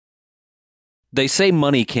They say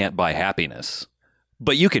money can't buy happiness,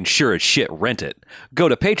 but you can sure as shit rent it. Go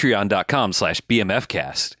to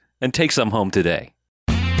patreon.com/bmfcast and take some home today.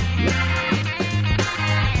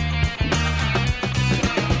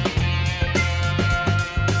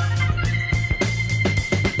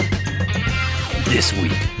 This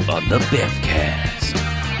week on the Bevcast,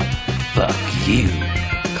 fuck you,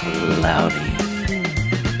 Cloudy.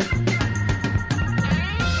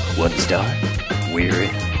 1 star, we're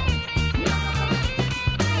in.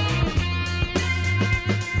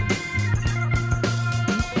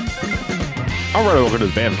 All right, welcome to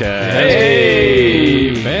the Bamcast.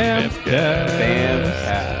 Hey,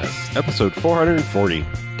 Bamcast. Episode 440.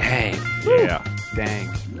 Dang. Yeah. Dang.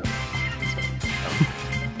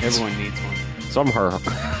 Everyone needs one. So I'm Harlow.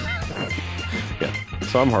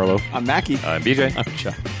 So I'm Harlow. I'm Mackie. I'm BJ. I'm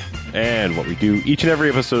Chuck. And what we do each and every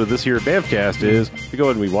episode of this here Bamcast is we go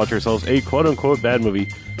and we watch ourselves a quote-unquote bad movie,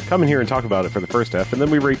 come in here and talk about it for the first half, and then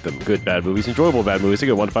we rate them. Good bad movies, enjoyable bad movies. They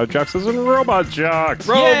get 1 to 5 jocks and Robot Jocks.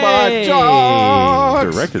 Robot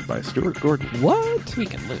Jocks! Directed by Stuart Gordon. What? We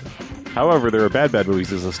can live. However, there are bad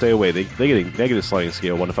movies as they stay away. They get a negative sliding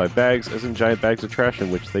scale, 1 to 5 bags, as in giant bags of trash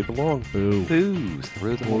in which they belong. Boo. Booze,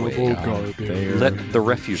 throw them away. garbage. Let the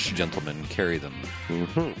refuge gentlemen carry them.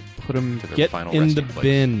 Mm-hmm. Put them, To their get final in the resting place.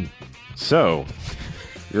 bin. So,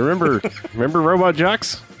 you remember Robot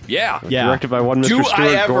Jocks? Yeah. Yeah. Directed by one Mr. Do I Stuart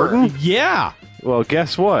ever? Gordon? Yeah. Well,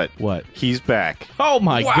 guess what? What? He's back. Oh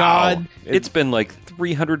my Wow. God. It's been like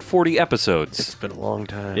 340 episodes. been a long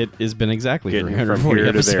time. It has been exactly Getting from 340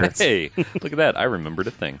 here to there. episodes. Hey, look at that. I remembered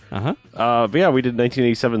a thing. Uh-huh. But yeah, we did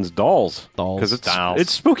 1987's Dolls. Dolls. Because Dolls.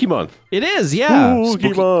 it's spooky month. It is, yeah.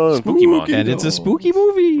 Spooky month. Spooky month. And it's a spooky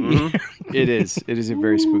movie. Mm-hmm. It is. It is a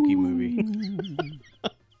very spooky movie.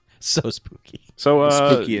 So spooky. So,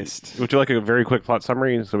 Spookiest. would you like a very quick plot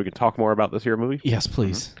summary so we can talk more about this here movie? Yes,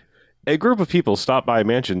 please. A group of people stop by a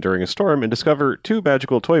mansion during a storm and discover 2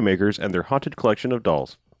 magical toy makers and their haunted collection of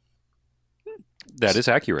dolls. That is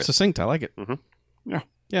accurate. Succinct. I like it. Oh,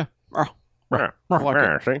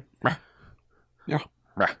 See? yeah.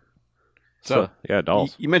 So, yeah,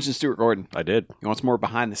 dolls. You mentioned Stuart Gordon. I did. He wants more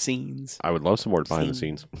behind the scenes. I would love some more behind the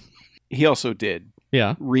scenes. He also did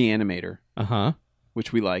Yeah. Reanimator, Uh-huh.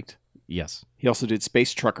 which we liked. Yes. He also did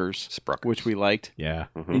Space Truckers, Spruckers. which we liked. Yeah.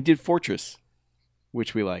 And he did Fortress,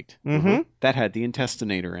 which we liked. Mm-hmm. That had the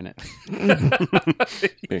Intestinator in it.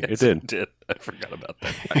 It did. I forgot about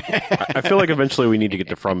that. I feel like eventually we need to get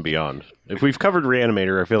to From Beyond. If we've covered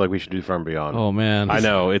Reanimator, I feel like we should do From Beyond. Oh, man. I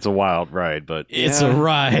know it's a wild ride, but It's a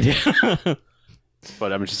ride.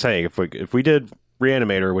 I'm just saying if we did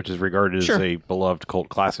Reanimator, which is regarded as Sure. a beloved cult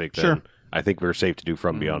classic, then Sure. I think we're safe to do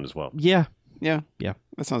From Beyond as well. yeah. Yeah. Yeah.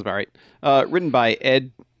 That sounds about right. Written by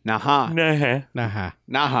Ed Naha. Nah.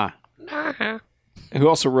 Naha. Who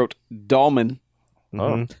also wrote Dollman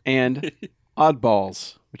Oh. and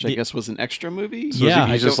Oddballs, which I Yeah. guess was an extra movie. So Yeah, is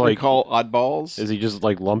he I just don't like recall Oddballs. is he just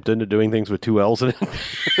like lumped into doing things with 2 L's in it?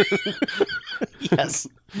 Yes.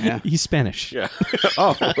 Yeah. He's Spanish. Yeah.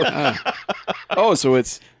 Oh. Oh, so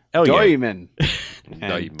it's Hell yeah. Doyman.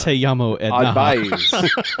 Te llamo Ed Odd Naha. Bayous.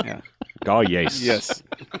 Yeah. Oh yes. Yes.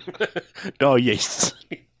 Oh yes.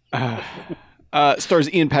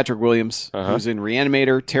 Stars Ian Patrick Williams, Uh-huh. who's in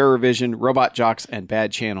Reanimator, Terror Vision, Robot Jocks, and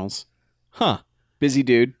Bad Channels. Huh. Busy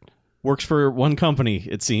dude. Works for one company,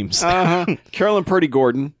 it seems. Uh-huh. Carolyn Purdy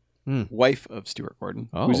Gordon, Hmm. wife of Stuart Gordon,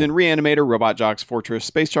 Oh. who's in Reanimator, Robot Jocks, Fortress,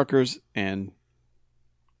 Space Truckers, and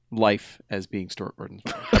Life as being Stuart Gordon.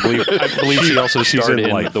 I believe she also She's starred in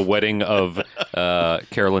in Life. the wedding of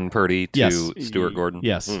Carolyn Purdy to Yes. Stuart Gordon.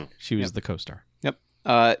 Yes. Hmm. She was the co-star.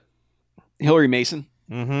 Hillary Mason,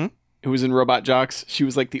 Mm-hmm. who was in Robot Jocks. She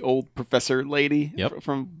was like the old professor lady, Yep.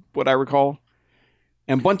 from what I recall.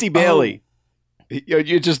 And Bunty Bailey.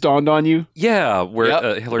 It just dawned on you. Yeah, where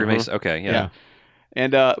Yep. Hillary Mhm. Mason. Okay, yeah.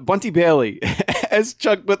 And Bunty Bailey, as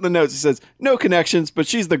Chuck put in the notes, he says, no connections, but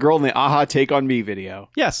she's the girl in the Aha Take On Me video.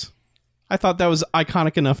 Yes. I thought that was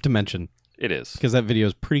iconic enough to mention It is. because that video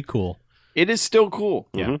is pretty cool. It is still cool.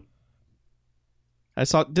 Yeah. Mhm. I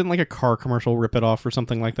saw, didn't like a car commercial rip it off or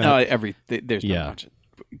something like that? There's Yeah. no much.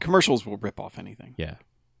 Commercials will rip off anything. Yeah.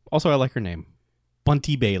 Also, I like her name.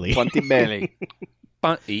 Bunty Bailey. Bunty Bailey.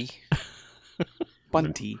 Bunty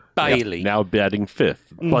Bunty. Bailey. Now batting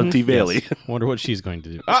 5th, Bunty Bailey. Yes. Wonder what she's going to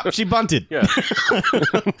do. Ah, she bunted. Yeah.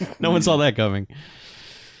 No one saw that coming.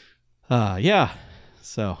 Yeah.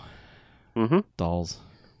 So, Mm-hmm. dolls.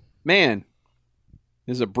 Man,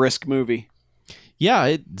 this is a brisk movie. Yeah,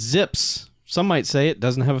 it zips. Some might say it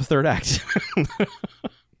doesn't have a third act.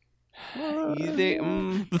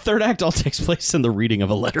 The third act all takes place in the reading of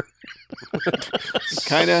a letter.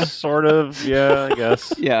 Kind of. Sort of. Yeah, I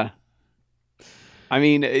guess. Yeah. I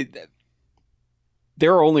mean,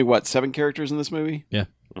 there are only, 7 characters in this movie?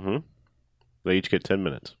 Mm-hmm. They each get 10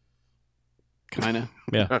 minutes. Kind of.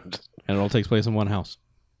 Yeah. And it all takes place in one house.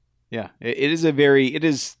 Yeah. It is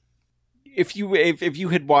if you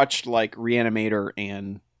had watched like Reanimator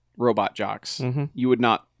and Robot Jocks, Mm-hmm. you would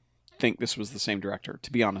not think this was the same director,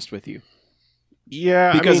 to be honest with you.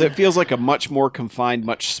 Yeah, Because I mean, it feels like a much more confined,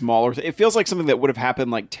 much smaller. It feels like something that would have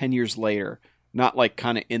happened like 10 years later, not like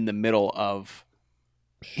kind of in the middle of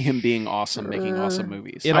him being awesome, making awesome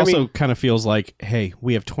movies. It also kind of feels like, hey,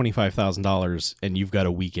 we have $25,000 and you've got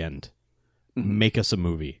a weekend. Mhm. Make us a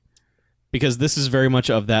movie. Because this is very much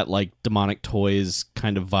of that like Demonic Toys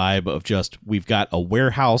kind of vibe of just we've got a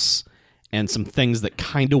warehouse and some things that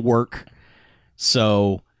kind of work.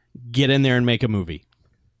 So get in there and make a movie.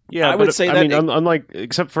 yeah, I would say I that mean, unlike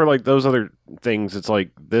except for like those other things, it's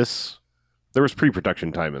like this. There was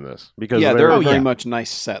pre-production time in this because yeah, there are Oh, very yeah. much nice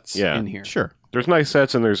sets Yeah. in here. Sure. there's nice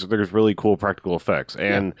sets and there's really cool practical effects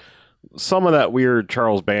and some of that weird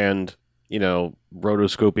Charles Band,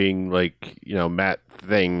 rotoscoping like matte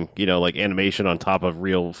thing, like animation on top of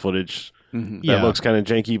real footage Mhm. that Yeah. looks kind of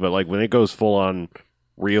janky, but like when it goes full on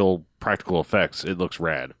real practical effects, it looks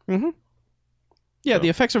rad. Yeah, the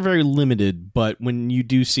effects are very limited, but when you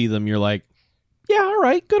do see them, you're like, yeah, all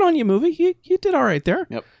right, good on you, movie. You did all right there.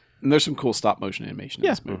 And there's some cool stop motion animation in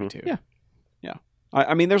Yeah. this movie too. Yeah.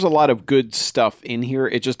 I mean, there's a lot of good stuff in here.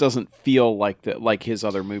 It just doesn't feel like his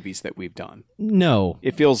other movies that we've done. No.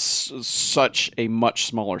 It feels such a much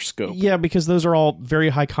smaller scope. Yeah, because those are all very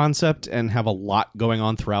high concept and have a lot going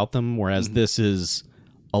on throughout them, whereas this is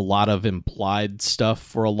a lot of implied stuff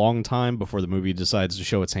for a long time before the movie decides to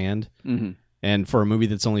show its hand. Mhm. And for a movie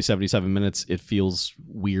that's only 77 minutes, it feels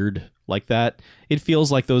weird like that. It feels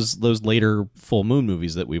like those later full moon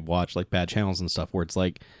movies that we've watched, like Bad Channels and stuff, where it's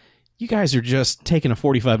like, you guys are just taking a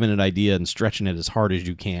 45-minute idea and stretching it as hard as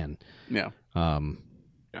you can. Yeah.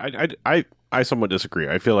 I somewhat disagree.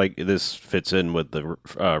 I feel like this fits in with the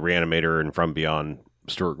Reanimator and From Beyond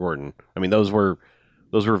Stuart Gordon. I mean, those were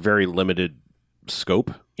very limited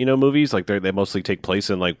scope, movies. Like they mostly take place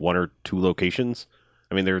in like one or two locations.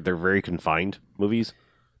 I mean, they're very confined movies.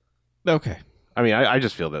 Okay. I mean, I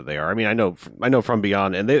just feel that they are. I mean, I know From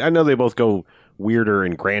Beyond, and I know they both go weirder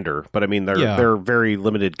and grander, but I mean, they're very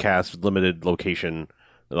limited cast, limited location,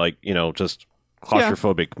 like just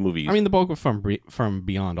claustrophobic movies. I mean, the bulk of From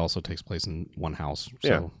Beyond also takes place in one house. So.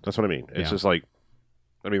 Yeah, that's what I mean. It's Yeah. just like,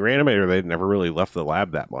 I mean, Reanimator, they never really left the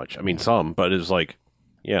lab that much. I mean, some, but it's like,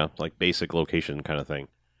 like basic location kind of thing.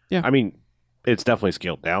 Yeah. I mean, it's definitely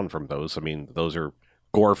scaled down from those. I mean, those are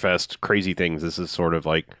gore fest, crazy things. This is sort of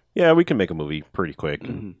like, we can make a movie pretty quick.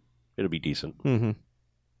 And it'll be decent. Mm-hmm.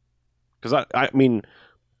 Because I mean,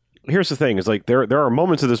 here's the thing: is like there are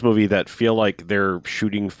moments of this movie that feel like they're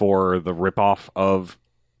shooting for the ripoff of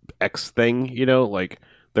X thing. Like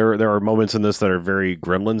there are moments in this that are very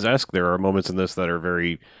Gremlins-esque. There are moments in this that are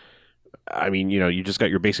very, I mean, you just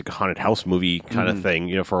got your basic haunted house movie kind of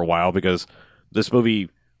thing, for a while, because this movie,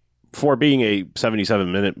 for being a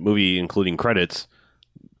 77-minute movie including credits,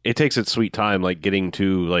 it takes its sweet time, like getting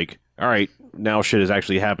to like, all right, now shit is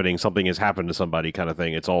actually happening. Something has happened to somebody, kind of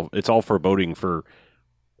thing. It's all foreboding for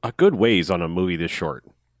a good ways on a movie this short.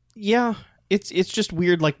 Yeah, it's just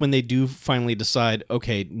weird. Like when they do finally decide,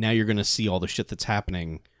 okay, now you're going to see all the shit that's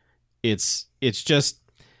happening. It's just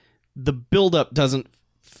the buildup doesn't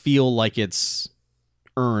feel like it's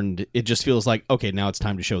earned. It just feels like, okay, now it's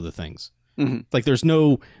time to show the things. Mhm. Like there's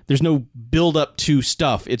no build up to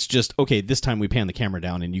stuff. It's just, okay, this time we pan the camera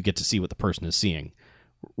down and you get to see what the person is seeing.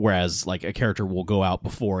 Whereas like a character will go out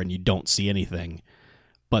before and you don't see anything.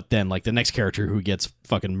 But then like the next character who gets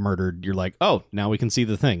fucking murdered, you're like, oh, now we can see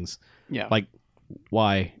the things. Yeah. Like,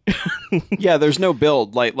 why? Yeah, there's no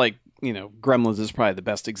build. Like Gremlins is probably the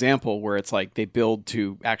best example where it's like they build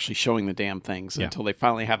to actually showing the damn things Yeah. until they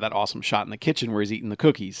finally have that awesome shot in the kitchen where he's eating the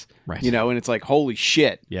cookies. Right. And it's like, holy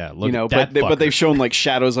shit. Yeah, look at but that but they've fucker. shown like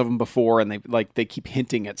shadows of him before, and they keep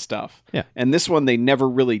hinting at stuff. Yeah. And this one they never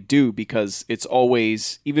really do, because it's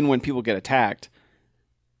always, even when people get attacked,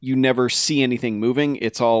 you never see anything moving.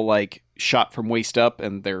 It's all like shot from waist up,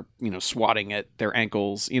 and they're swatting at their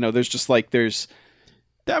ankles. There's just like there's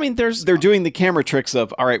they're doing the camera tricks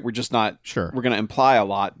of, all right, we're just not Sure. we're going to imply a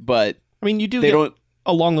lot, but I mean, you do they get, don't.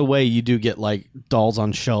 along the way, you do get like dolls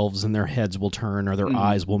on shelves and their heads will turn or their Mhm.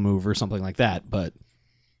 eyes will move or something like that. But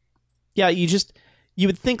yeah, you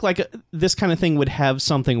would think like this kind of thing would have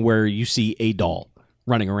something where you see a doll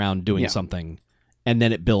running around doing Yeah. something, and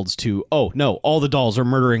then it builds to, oh no, all the dolls are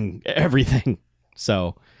murdering everything.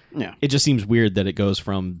 So Yeah. it just seems weird that it goes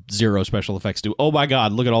from zero special effects to, oh my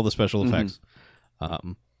god, look at all the special effects.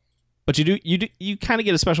 But But you kind of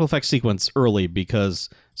get a special effects sequence early because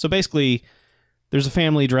so basically there's a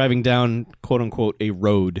family driving down quote unquote a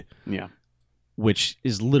road, Yeah. which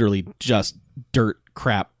is literally just dirt,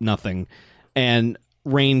 crap, nothing, and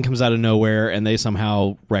rain comes out of nowhere and they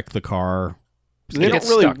somehow wreck the car. They don't gets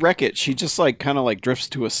really stuck. wreck it. She just like kind of like drifts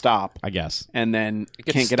to a stop I guess. and then It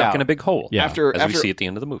gets can't get stuck out. in a big hole. Yeah. After as we see at the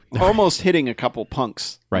end of the movie. almost hitting a couple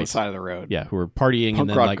punks on Right. the side of the road. Yeah, who are partying Punk and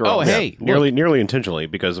then rock like, girls. oh Yeah. hey, nearly intentionally,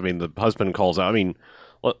 because I mean the husband calls out. I mean,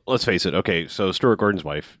 let's face it. Okay, so Stuart Gordon's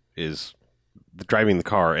wife is driving the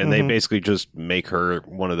car, and they Mhm. basically just make her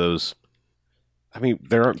one of those. I mean,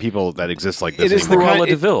 there aren't people that exist like this It is the anymore. kind- Cruella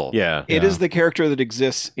DeVille. Yeah, It Yeah. is the character that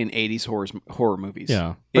exists in 80s horror movies.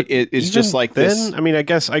 Yeah. It's Even just like then, this. I mean, I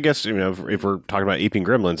guess you know if we're talking about aping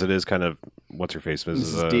gremlins, it is kind of what's her face,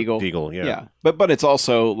 Mrs. Deagle. Deagle, yeah. But it's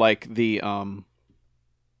also like the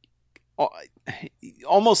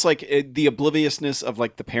almost like the obliviousness of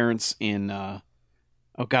like the parents in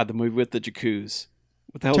oh god, the movie with the Jacuz.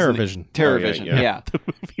 What the hell? Terrorvision. Terrorvision. yeah. Yeah.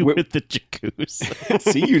 Movie with the jacuzzi.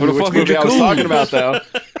 See, you What knew a which fucking movie I was Jacuz. talking about, though.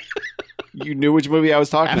 You knew which movie I was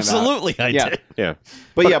talking about. Absolutely, I Yeah. did.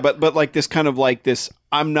 Yeah, But like this kind of like this.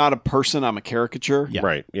 I'm not a person. I'm a caricature. Yeah.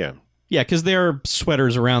 right, yeah. Yeah, because their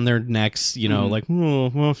sweaters around their necks, you know, Mhm. like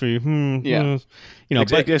Muffy, Yeah. you know,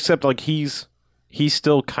 but Except like he's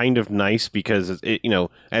still kind of nice because you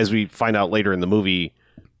know, as we find out later in the movie,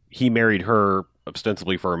 he married her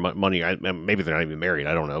ostensibly for money. Maybe they're not even married.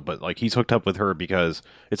 I don't know, but like he's hooked up with her because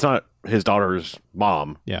it's not his daughter's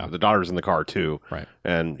mom. Yeah. The daughter's in the car too, Right.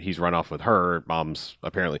 and he's run off with her. Mom's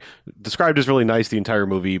apparently described as really nice the entire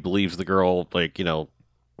movie. Believes the girl, like, you know,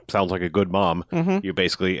 sounds like a good mom. Mhm. You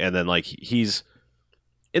basically, and then like he's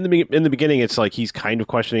in the beginning, it's like he's kind of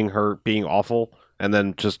questioning her being awful, and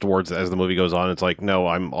then just towards as the movie goes on, it's like, no,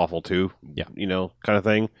 I'm awful too. Yeah. You know, kind of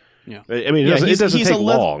thing. Yeah. I mean, it doesn't take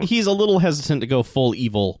long. He's a little hesitant to go full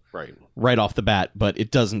evil Right. right off the bat, but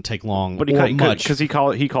it doesn't take long But or much. because he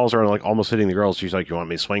calls her like almost hitting the girl. She's like, "You want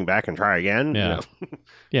me to swing back and try again?" Yeah. You know?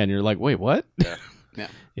 Yeah, and you're like, wait, what? Yeah. Yeah.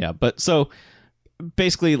 Yeah, but so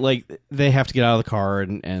basically, like, they have to get out of the car,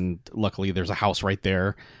 and luckily there's a house right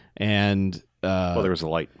there, and Well, there was a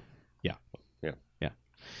light.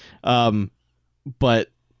 but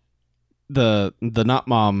the not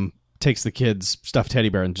mom takes the kid's stuffed teddy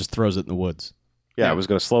bear and just throws it in the woods. Yeah, Yeah. I was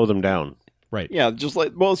going to slow them down. Right. Yeah, just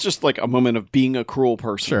like it's just like a moment of being a cruel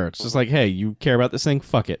person. Sure. It's just like, hey, you care about this thing?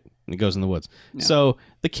 Fuck it. And it goes in the woods. Yeah. So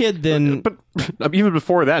the kid then. But even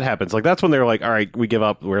before that happens, like that's when they're like, "All right, we give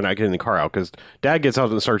up. We're not getting the car out," because Dad gets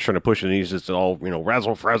out and starts trying to push it, and he's just all, you know,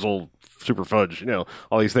 razzle frazzle, super fudge, you know,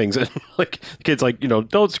 all these things, and like the kid's like, you know,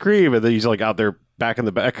 don't scream, and then he's like out there back in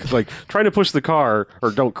the back, like trying to push the car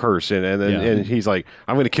or don't curse, and then Yeah. and he's like,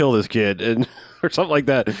 "I'm going to kill this kid," and or something like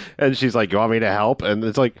that, and she's like, "You want me to help?" And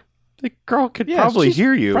it's like, the girl could Yeah, probably she's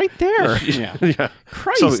hear you right there. Yeah. yeah.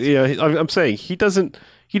 Christ. So yeah, I'm saying he doesn't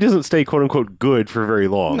stay quote unquote good for very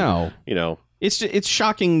long. No. You know. It's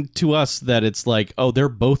shocking to us that it's like, oh, they're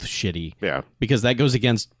both shitty, Yeah. because that goes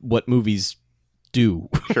against what movies do.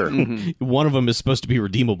 Sure. Mhm. One of them is supposed to be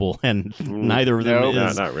redeemable, and neither of them No.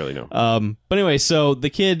 is. Not really. No. But anyway, so the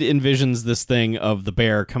kid envisions this thing of the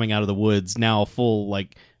bear coming out of the woods, now full,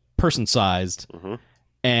 like, person sized, Mhm.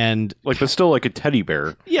 and Like, but still like a teddy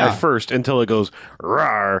bear. Yeah. At first, until it goes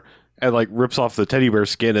rawr and like rips off the teddy bear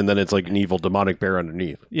skin, and then it's like an evil demonic bear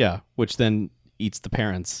underneath. yeah, which then eats the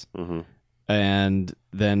parents, Mm-hmm. and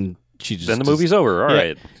then she just Then the movie's over. All Yeah.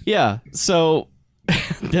 right. Yeah. So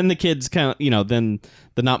then the kids kind of, then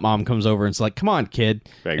the not mom comes over and it's like, come on, kid.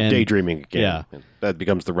 Right, And- daydreaming again. yeah. And that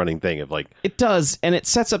becomes the running thing of like, It does. And it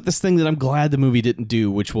sets up this thing that I'm glad the movie didn't do,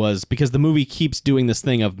 which was because the movie keeps doing this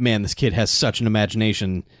thing of, man, this kid has such an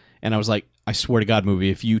imagination. And I was like, I swear to God, movie,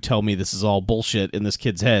 if you tell me this is all bullshit in this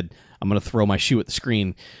kid's head, I'm going to throw my shoe at the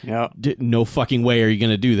screen. Yeah. No fucking way are you going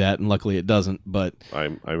to do that. And luckily it doesn't. But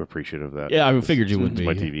I'm appreciative of that. yeah, I figured you would It's be.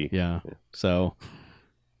 my TV. Yeah. So,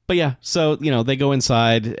 but yeah, so they go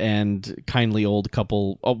inside and kindly old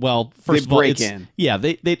couple. Oh, well, first They of all, break it's- in. Yeah,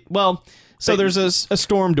 they so there's a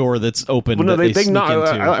storm door that's open. Well, no, that they sneak knock.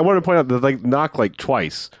 into. I want to point out that they knock like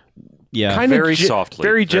twice. Yeah, Kind very of softly,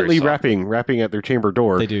 very very gently softly. rapping at their chamber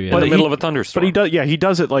door. They do, yeah. In But the he- middle of a thunderstorm. But he does, yeah, he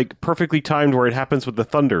does it like perfectly timed where it happens with the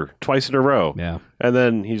thunder twice in a row. yeah, And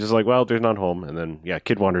then he's just like, well, they're not home. And then, yeah,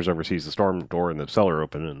 kid wanders over, sees the storm door and the cellar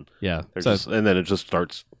open, and yeah. they're So just, and then it just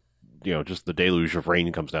starts, just the deluge of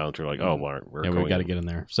rain comes down. So you're like, oh, we're yeah, going we got to in. get in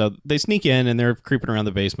there. So they sneak in and they're creeping around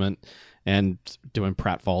the basement and doing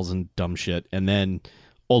pratfalls and dumb shit. And then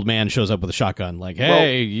old man shows up with a shotgun, like,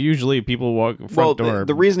 hey, usually people walk front Well, door.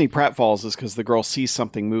 the reason he pratfalls is because the girl sees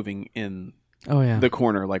something moving in oh yeah, the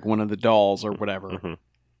corner, like one of the dolls or whatever. Mhm.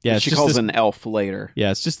 Yeah, it's she just calls this, an elf later. yeah,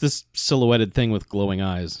 it's just this silhouetted thing with glowing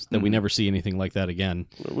eyes that we never see anything like that again.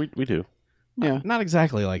 We do. Yeah. Not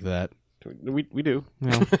exactly like that. We do.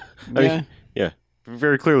 No. I mean, Yeah. we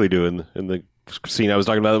very clearly do in the scene I was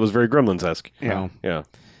talking about. It was very Gremlins-esque. Yeah. No. Yeah.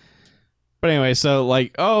 But anyway, so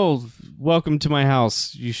like, oh, welcome to my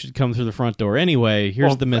house. You should come through the front door. Anyway, here's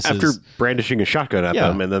Well, the missus. After brandishing a shotgun at Yeah.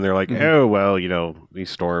 them, and then they're like, oh, well, these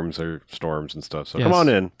storms are storms and stuff. So Yes. come on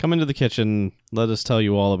in. Come into the kitchen. Let us tell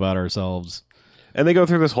you all about ourselves. And they go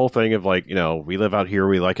through this whole thing of like, we live out here,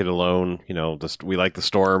 we like it alone, we like the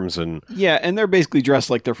storms, and Yeah, and they're basically dressed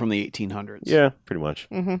like they're from the 1800s. yeah, pretty much.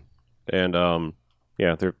 Mm-hmm. And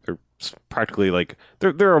yeah, they're practically like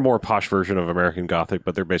they're a more posh version of American Gothic,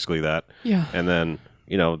 but they're basically that. Yeah. And then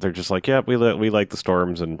they're just like, yeah, we like the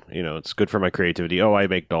storms, and it's good for my creativity. Oh, I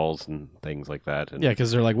make dolls and things like that. And Yeah,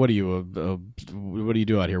 because they're like, what do you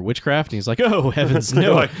do out here? Witchcraft? And he's like, oh, heavens,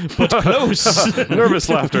 no, but close. nervous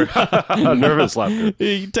laughter, nervous laughter.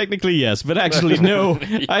 Technically, yes, but actually, no.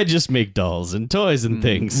 I just make dolls and toys and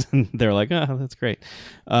things. And they're like, oh, that's great.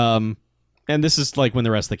 And this is like when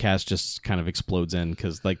the rest of the cast just kind of explodes in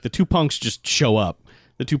because like the two punks just show up.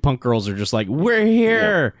 The two punk girls are just like, we're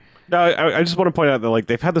here. No, I just want to point out that like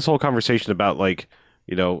they've had this whole conversation about like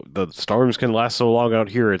the storms can last so long out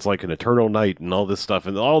here. It's like an eternal night and all this stuff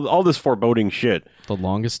and all this foreboding shit. The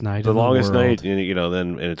longest night. The in longest the world. night, and then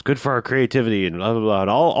and it's good for our creativity and blah blah blah and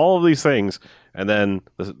all of these things. And then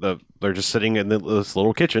they're just sitting in this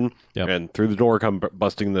little kitchen, Yep. and through the door come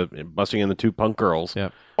busting in the two punk girls.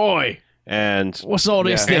 Yep. Oi! And What's all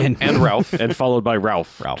this Yeah. then? And Ralph. and followed by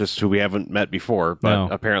Ralph, Ralph. just who we haven't met before, but No.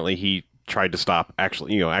 apparently he tried to stop,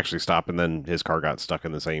 actually stop, and then his car got stuck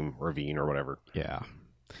in the same ravine or whatever Yeah.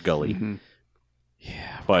 gully. Mhm.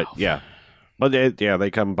 Yeah. But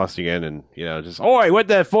they come busting in and just, oi, what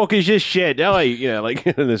the fuck is this shit? Oi, like,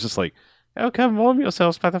 and it's just like, oh, come warm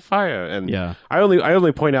yourselves by the fire. And Yeah. I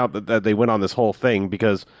only point out that they went on this whole thing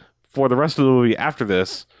because for the rest of the movie after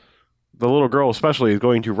this, the little girl especially is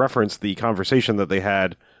going to reference the conversation that they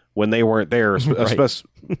had when they weren't there, Right.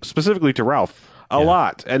 specifically to Ralph, a Yeah.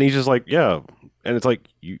 lot. And he's just like, yeah. And it's like,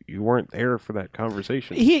 you weren't there for that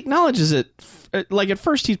conversation. He acknowledges it. Like at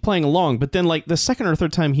first he's playing along, but then like the second or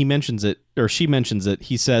third time he mentions it or she mentions it,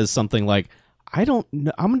 he says something like, I don't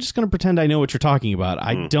know. I'm just going to pretend I know what you're talking about.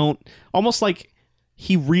 I don't. Almost like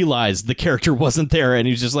he realized the character wasn't there and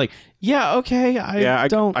he's just like, yeah, okay, I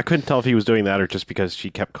don't. I couldn't tell if he was doing that or just because she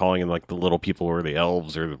kept calling him like the little people or the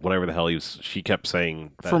elves or whatever the hell she kept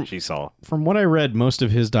saying that she saw. From what I read, most of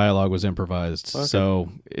his dialogue was improvised, Okay. so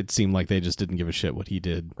it seemed like they just didn't give a shit what he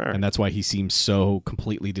did, All right. and that's why he seems so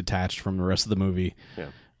completely detached from the rest of the movie.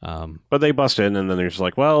 Yeah. But they bust in and then they're just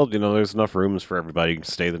like, well, there's enough rooms for everybody to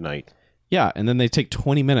stay the night. Yeah, and then they take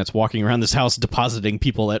 20 minutes walking around this house depositing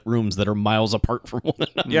people at rooms that are miles apart from one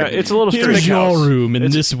another. Yeah, it's a little Here's strange. your house. room in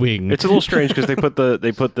this wing. It's a little strange because they put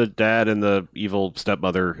the dad and the evil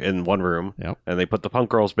stepmother in one room, Yep. and they put the punk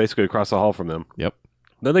girls basically across the hall from them. Yep.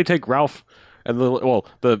 Then they take Ralph and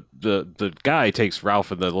the guy takes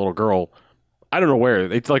Ralph and the little girl. I don't know where.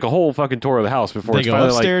 It's like a whole fucking tour of the house before They it's go finally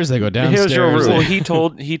upstairs, they go "Here's your downstairs. room." Well,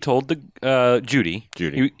 he told the Judy.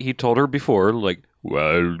 He told her before, like,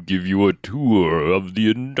 well, I'll give you a tour of the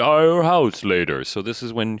entire house later. So this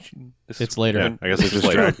is when It's later. Yeah, I guess they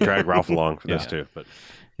just drag Ralph along for this too. But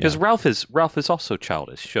because Ralph is also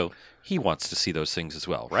childish, so he wants to see those things as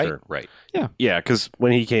well, right? Sure. Right. yeah, because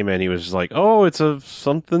when he came in, he was just like, "Oh, it's a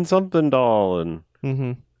something doll," and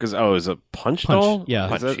Mm-hmm. because is it Punch Punch, doll? yeah. Is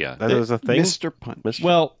Punch, that, yeah. that is a thing. Mr. Punch.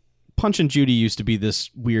 Well, Punch and Judy used to be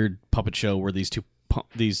this weird puppet show where these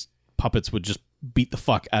puppets would just beat the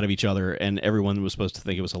fuck out of each other, and everyone was supposed to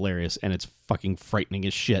think it was hilarious, and it's fucking frightening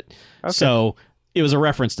as shit. Okay. So it was a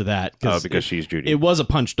reference to that. Because she's Judy. It was a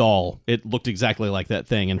Punch doll. It looked exactly like that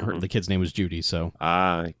thing, and the kid's name was Judy. So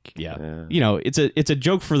yeah. it's a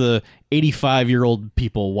joke for the 85-year-old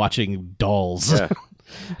people watching dolls. Yeah.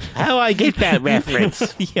 How I get that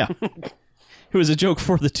reference? Yeah. It was a joke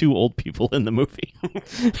for the two old people in the movie.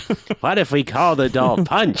 What if we call the doll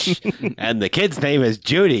Punch and the kid's name is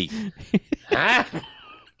Judy? Huh?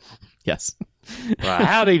 Yes. Well,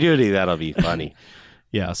 howdy doody, that'll be funny.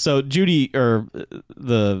 Yeah, so Judy, or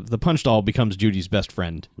the Punch doll becomes Judy's best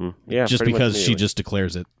friend, Yeah, just pretty much because she immediately. just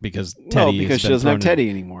declares it, because Teddy Well, has because she been doesn't have thrown in. Teddy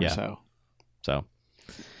anymore. Yeah. So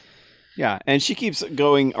Yeah, and she keeps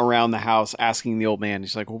going around the house asking the old man.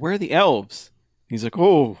 She's like, well, where are the elves? He's like,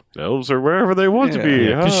 oh, Elves are wherever they want to be.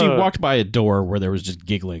 because she huh? walked by a door where there was just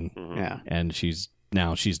giggling, yeah. and she's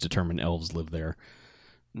determined elves live there.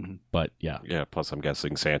 Mhm. But yeah, Yeah, plus I'm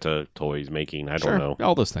guessing Santa toys making. I sure, don't know.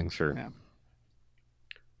 all those things. Sure. Yeah.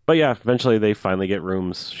 But yeah, eventually they finally get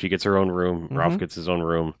rooms. She gets her own room. Ralph gets his own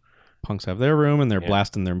room. Punks have their room, and they're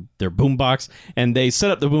blasting their boombox, and they set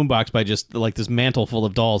up the boombox by just like this mantle full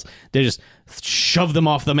of dolls. They just shove them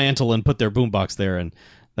off the mantle and put their boombox there, and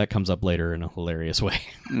that comes up later in a hilarious way.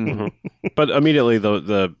 But immediately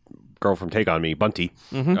the girl from Take On Me, Bunty,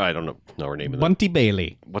 I don't know her name. Bunty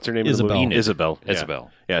Bailey. What's her name? Isabel. In the movie? Isabel. Yeah.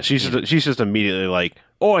 Isabel. Yeah, she's just immediately like,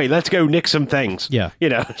 "Oi, let's go nick some things." Yeah.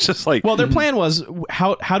 It's just like, Well, their plan was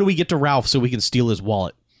how do we get to Ralph so we can steal his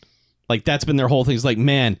wallet? Like that's been their whole thing. It's like,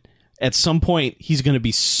 man, at some point he's going to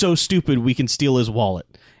be so stupid we can steal his wallet,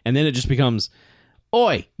 and then it just becomes,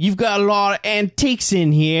 "Oi, you've got a lot of antiques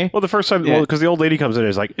in here." well, the first time, because the old lady comes in and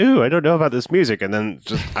is like, "Ooh, I don't know about this music," and then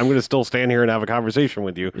just I'm going to still stand here and have a conversation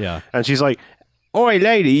with you. Yeah. And she's like, "Oi,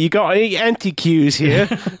 lady, you got any anti-cues here?"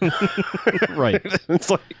 Right. It's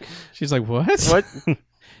like, She's like, "What? what?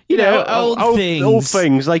 You know, old things. Old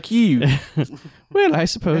things like you. Well, I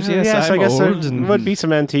suppose yes. Yes, I'm I guess old there and would be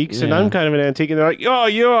some antiques, and Yeah. I'm kind of an antique. And they're like, "Oh,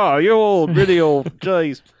 you are. You're old, really old.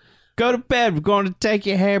 Jeez." go to bed. We're going to take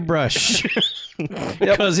your hairbrush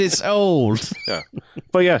because it's old. Yeah.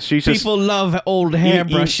 But yeah, she's just People love old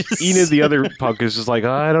hairbrushes. Enid, the other punk, is just like,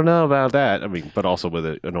 I don't know about that. I mean, but also with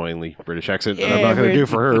an annoyingly British accent that I'm not going to do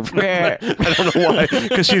for her. I don't know why,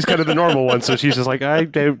 because she's kind of the normal one. So she's just like, I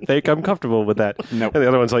don't think I'm comfortable with that. Nope. And the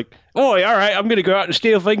other one's like, "Oh, all right, I'm going to go out and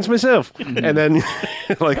steal things myself," and then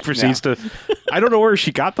like proceeds to. I don't know where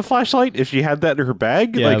she got the flashlight. If she had that in her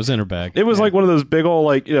bag, Yeah, like, it was in her bag. It was like one of those big old,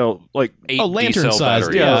 like, like 8 lantern D-cell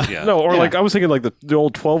sized, batteries. yeah. no, or like I was thinking like the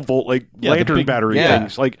old 12-volt like Yeah, the lantern big- battery yeah.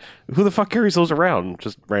 things. Like, who the fuck carries those around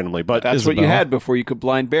just randomly? But That's what you Isabel. had before you could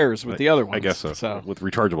blind bears with the other ones. I guess so. With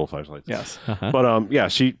rechargeable flashlights. yes. But yeah,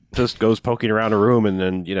 she just goes poking around her room and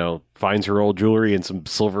then finds her old jewelry and some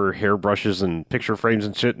silver hairbrushes and picture frames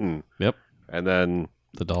and shit, and Yep. then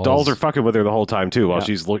The dolls. dolls are fucking with her the whole time too while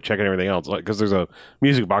she's checking everything else. Like, because there's a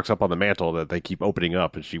music box up on the mantle that they keep opening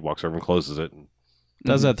up, and she walks over and closes it. And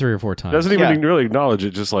does that 3 or 4 times. doesn't even really acknowledge it.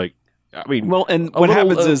 Just like, I mean, Well, and a what little,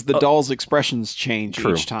 happens is the doll's expressions change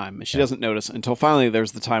True. each time, and she doesn't notice until finally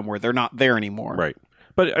there's the time where they're not there anymore. right.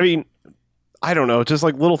 But I mean, I don't know. Just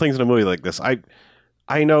like little things in a movie like this.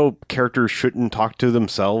 I know characters shouldn't talk to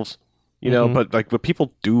themselves, but like what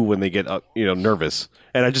people do when they get nervous,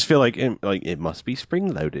 and I just feel like it must be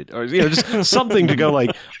spring loaded, or just something to go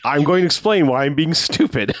like, I'm going to explain why I'm being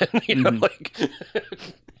stupid. like.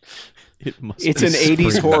 It's an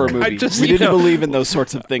 80s horror movie. just, we you didn't know- believe in those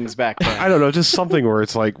sorts of things back then. I don't know, just something where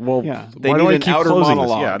it's like, well, Yeah, they why do need I an keep outer closing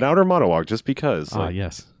monologue. this? Yeah, an outer monologue, just because. Ah, Like,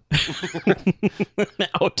 yes.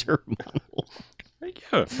 Outer monologue.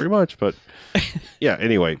 yeah, pretty much. But yeah,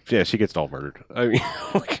 anyway, yeah, she gets all murdered. I mean,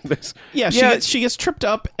 like this. Yeah, she gets tripped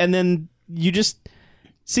up, and then you just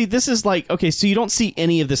see this is like, okay, so you don't see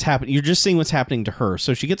any of this happen. You're just seeing what's happening to her.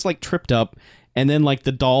 So she gets like tripped up, and then like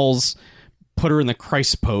the dolls put her in the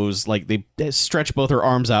Christ pose, like they stretch both her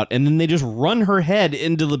arms out, and then they just run her head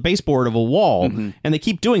into the baseboard of a wall, and they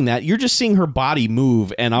keep doing that. You're just seeing her body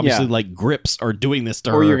move, and obviously like grips are doing this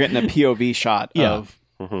to her. Or you're getting a POV shot Yeah. of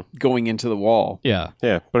going into the wall. yeah,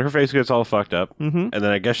 Yeah, but her face gets all fucked up, and then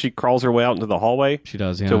I guess she crawls her way out into the hallway. she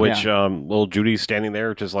does. Yeah, To which little Judy's standing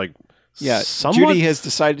there, just like Yeah, somewhat. Judy has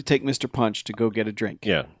decided to take Mr. Punch to go get a drink.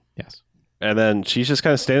 Yeah, yes. and then she's just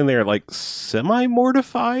kind of standing there, like semi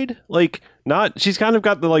mortified, like not. She's kind of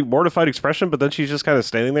got the like mortified expression, but then she's just kind of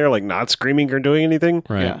standing there, like not screaming or doing anything.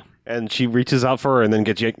 Right. Yeah. And she reaches out for her, and then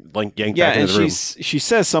gets yanked back Yeah, into and the room. she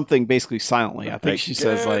says something basically silently. I think she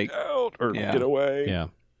says "Get like, out," or Yeah. "Get away." Yeah.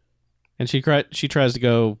 And she tries to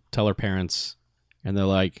go tell her parents, and they're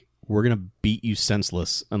like, "We're gonna beat you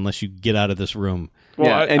senseless unless you get out of this room." Well,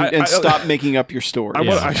 yeah, I- and I- stop making up your story.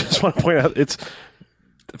 I just want to point out, it's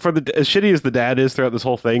for as shitty as the dad is throughout this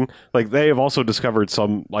whole thing. Like, they have also discovered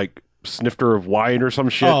some like snifter of wine or some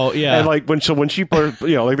shit. Oh, yeah. And like when she put,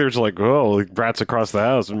 like there's like, oh, like rats across the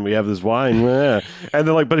house, and we have this wine. And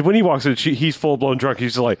then like, but when he walks in, he's full blown drunk.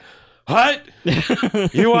 He's just like, what?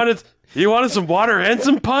 You wanted some water and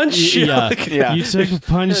some punch? Yeah, Like, Yeah. You took a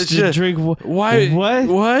punch to Just- drink. Why?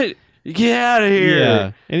 What? Get out of here!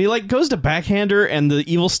 Yeah, and he like goes to backhand her, and the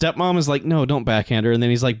evil stepmom is like, "No, don't backhand her." And then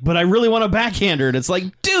he's like, "But I really want to backhand her." And it's like,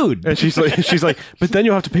 dude, And she's like, but then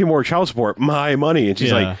you'll have to pay more child support, my money. And she's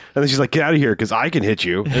Yeah. like, and then she's like, get out of here because I can hit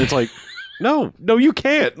you. And it's like, no, you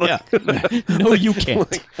can't. Like, no, you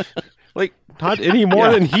can't. like not any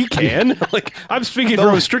more than he can. Like, I'm speaking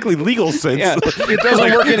from a strictly legal sense. Yeah, it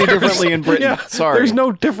doesn't work any differently in Britain. Sorry. There's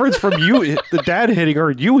no difference from you, the dad hitting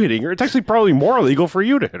her, and you hitting her. It's actually probably more illegal for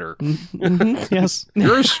you to hit her. Yes,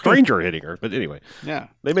 You're a stranger hitting her. But anyway, Yeah.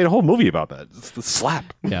 they made a whole movie about that. It's the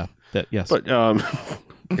slap. yeah, yes. But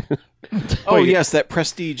Oh yes, that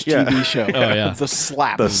prestige TV show. Oh yeah, The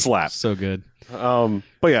Slap. The Slap. so good.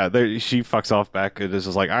 But yeah, she fucks off back and is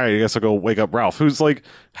just like, all right, I guess I'll go wake up Ralph, who's like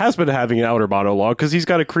has been having an outer monologue because he's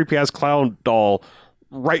got a creepy ass clown doll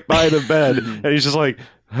right by the bed, and he's just like,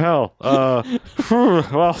 hell, well,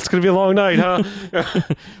 it's gonna be a long night, huh?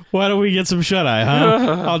 Why don't we get some shut eye,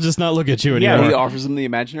 huh? I'll just not look at you anymore. Yeah, he offers him the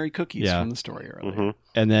imaginary cookies from the story earlier.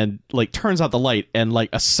 And then like turns out the light, and like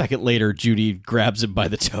a second later, Judy grabs him by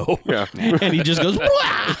the toe. Yeah. And he just goes,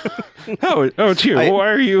 "Blah!" Oh, it's you. Why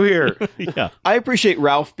are you here? Yeah. I appreciate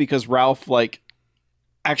Ralph because Ralph like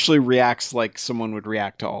actually reacts like someone would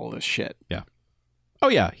react to all this shit. Oh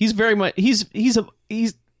yeah, he's very much he's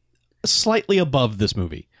slightly above this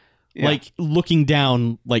movie. Yeah. Like looking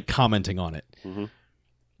down, like commenting on it.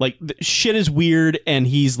 Like shit is weird, and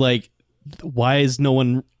he's like, why is no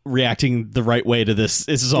one reacting the right way to this?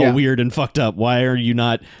 This is all weird and fucked up. Why are you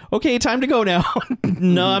not okay, time to go now?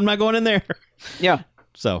 No, I'm not going in there. Yeah.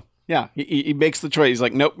 So Yeah, he makes the choice. He's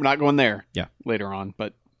like, nope, we're not going there. Yeah. Later on,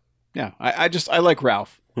 but yeah, I like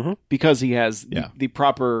Ralph because he has the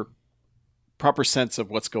proper sense of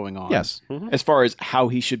what's going on. yes. As far as how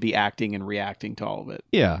he should be acting and reacting to all of it.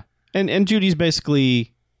 Yeah. And Judy's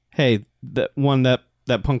basically, hey, that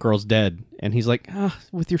punk girl's dead. And he's like,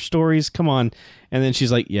 with your stories, come on. And then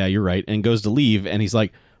she's like, yeah, you're right. And goes to leave. And he's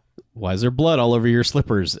like, why is there blood all over your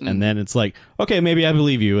slippers? And then it's like, okay, maybe I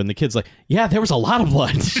believe you. And the kid's like, yeah, there was a lot of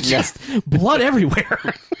blood. Just blood everywhere.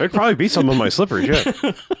 There'd probably be some on my slippers,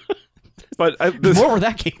 yeah. But More where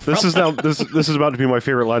that came from. this is now this is about to be my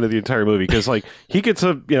favorite line of the entire movie because like he gets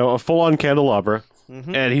a full on candelabra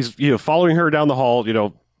and he's following her down the hall,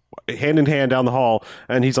 hand in hand down the hall,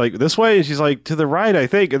 and he's like this way, and she's like to the right, I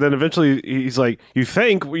think, and then eventually he's like, you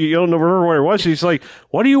think you don't remember where it was? She's like,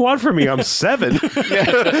 what do you want from me? I'm 7.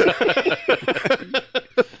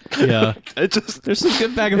 Yeah, It just there's some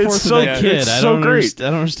good back and It's forth so- with that kid. it's I so don't great. I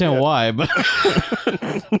don't understand why, but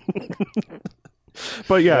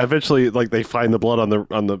but yeah, eventually like they find the blood on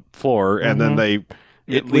the floor, and then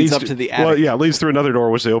It leads up to the attic. Well, yeah, it leads through another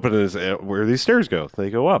door, which they open, and is where these stairs go. They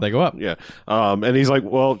go up. Yeah. And he's like,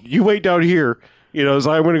 well, you wait down here.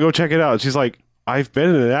 So I'm going to go check it out. And she's like, I've been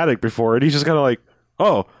in an attic before. And he's just kind of like,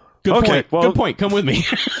 oh, good okay. point. Well, Good point. Come with me.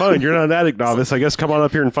 fine. You're not an attic novice. I guess come on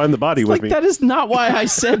up here and find the body with Like me. that is not why I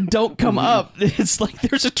said don't come up. It's like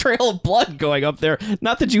there's a trail of blood going up there.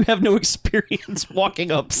 Not that you have no experience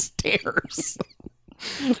walking upstairs.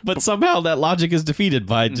 But somehow that logic is defeated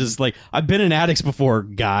by just like, I've been in attics before,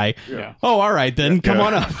 guy. Yeah. Oh, all right then, come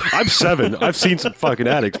on up. I'm 7. I've seen some fucking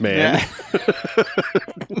attics, man.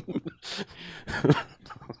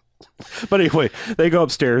 But anyway, they go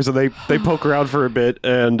upstairs and they poke around for a bit,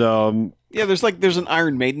 and Yeah, there's an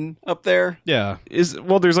Iron Maiden up there. Yeah. there's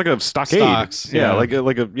like a stockade. Stocks, yeah, yeah.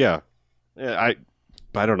 like a yeah. I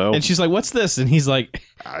don't know. And she's like, what's this? And he's like,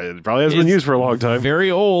 It probably hasn't been used for a long time. very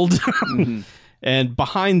old. And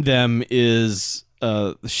behind them is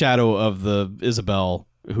the shadow of the Isabel,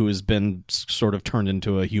 who has been sort of turned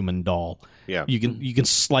into a human doll. Yeah. You can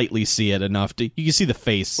slightly see it enough to, you can see the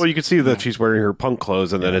face. Well, you can see that she's wearing her punk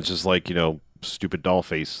clothes, and then it's just like, stupid doll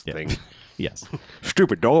face thing. Yes.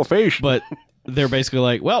 Stupid doll face. But they're basically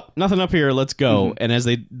like, well, nothing up here, let's go. And as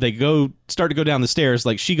they start to go down the stairs,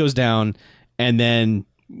 like she goes down, and then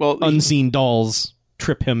unseen dolls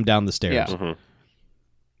trip him down the stairs. Yeah.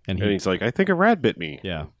 And And he's like, I think a rat bit me.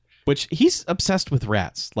 yeah. Which he's obsessed with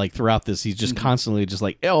rats. Like throughout this, he's just constantly just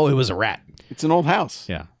like, oh, it was a rat. It's an old house.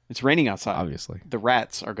 Yeah. It's raining outside. Obviously. The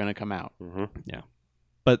rats are going to come out. Yeah.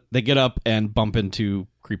 But they get up and bump into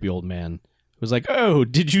creepy old man who's like, oh,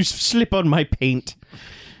 did you slip on my paint?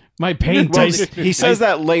 My paint. Well, he says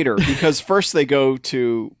that later because first he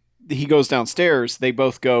goes downstairs. They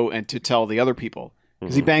both go and to tell the other people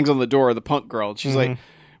because he bangs on the door of the punk girl. And she's like,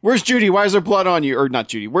 where's Judy? Why is there blood on you? Or not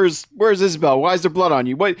Judy. Where's Isabel? Why is there blood on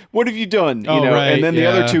you? What have you done? Oh, right, and then the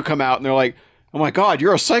other yeah. two come out and they're like, oh my God,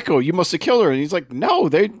 you're a psycho. You must have killed her. And he's like, no,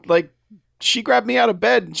 she grabbed me out of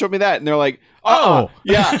bed and showed me that. And they're like,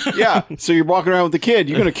 yeah. So you're walking around with the kid.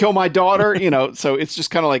 You're going to kill my daughter. So it's just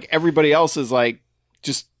kind of like everybody else is like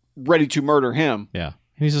just ready to murder him. Yeah.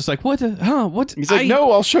 And he's just like, what? What? He's like,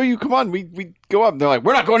 no, I'll show you. Come on. We go up. And they're like,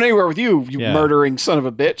 we're not going anywhere with you, you Yeah. murdering son of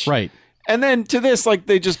a bitch. Right. And then to this, like,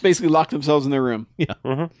 they just basically lock themselves in their room.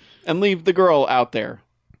 Yeah. And leave the girl out there.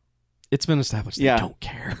 It's been established they Yeah. don't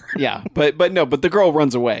care. Yeah. But the girl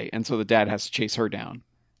runs away. And so the dad has to chase her down.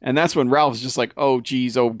 And that's when Ralph's just like, oh,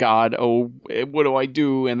 geez, oh, God, oh, what do I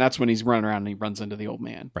do? And that's when he's running around and he runs into the old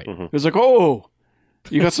man. Right. He's like, oh,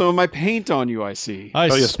 You got some of my paint on you, I see. Oh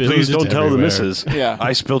yes, please don't tell the missus. Yeah.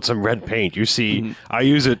 I spilled some red paint. You see, I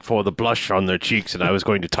use it for the blush on their cheeks, and I was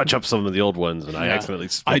going to touch up some of the old ones, and I accidentally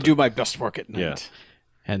spilled I it. do my best work at night. Yeah.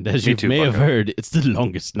 And as Me you too, may have Bucko. heard, it's the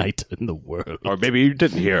longest night in the world. Or maybe you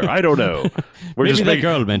didn't hear. I don't know. We're Maybe just that making,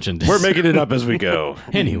 girl mentioned it. we're making it up as we go.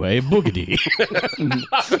 Anyway, boogity.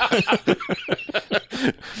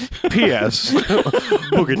 P.S.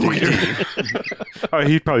 Boogity.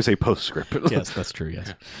 He'd probably say postscript. Yes, that's true.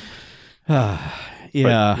 Yes.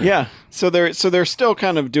 Yeah. Yeah. So they're still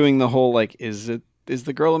kind of doing the whole like, is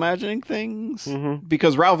the girl imagining things?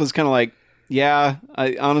 Because Ralph is kind of like, yeah,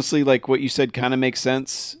 I honestly like what you said kind of makes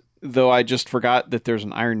sense. Though I just forgot that there's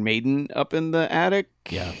an Iron Maiden up in the attic.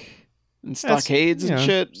 Yeah. And stockades and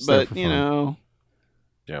shit. it's there But for you fun. know,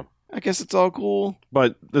 Yeah. I guess it's all cool.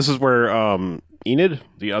 But this is where Enid,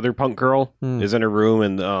 the other punk girl, is in her room,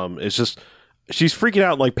 and it's just she's freaking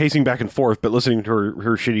out, like pacing back and forth, but listening to her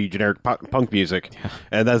shitty generic punk music,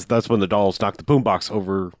 and that's when the dolls knock the boombox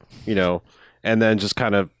over, and then just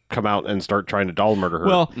kind of come out and start trying to doll murder her.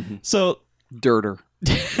 Well, so Dirter.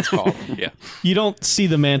 It's called. Yeah. you don't see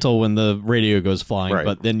the mantle when the radio goes flying, Right.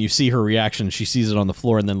 but then you see her reaction. She sees it on the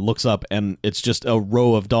floor and then looks up, and it's just a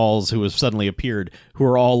row of dolls who have suddenly appeared, who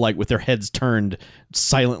are all like with their heads turned,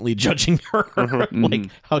 silently judging her. Like,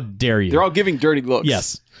 how dare you? They're all giving dirty looks.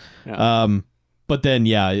 Yes. Yeah. But then,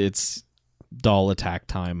 yeah, it's doll attack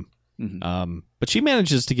time. But she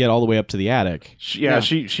manages to get all the way up to the attic.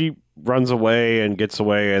 She runs away and gets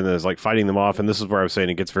away and is like fighting them off, and this is where I was saying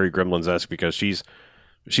it gets very Gremlins-esque because she's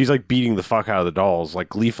like beating the fuck out of the dolls like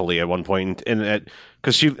gleefully at one point, and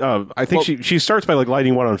because I think she starts by like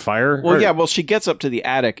lighting one on fire. Well, she gets up to the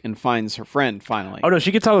attic and finds her friend finally. Oh no,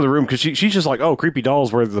 she gets out of the room because she's just like, oh, creepy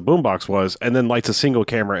dolls where the boombox was, and then lights a single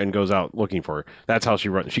camera and goes out looking for her. That's how she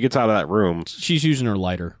runs. She gets out of that room. She's using her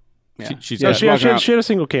lighter. Yeah. She's Yeah, got- she had a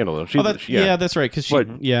single candle though. yeah, that's right. Because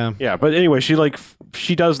Yeah, but anyway,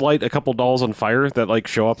 she does light a couple dolls on fire that like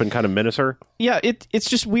show up and kind of menace her. Yeah, it's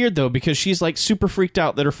just weird though because she's like super freaked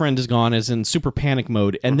out that her friend is gone, is in super panic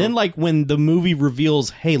mode, and then like when the movie reveals,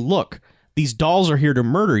 hey, look, these dolls are here to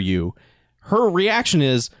murder you, her reaction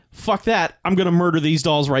is, fuck that, I'm gonna murder these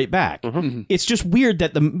dolls right back. It's just weird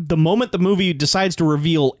that the moment the movie decides to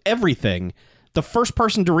reveal everything, the first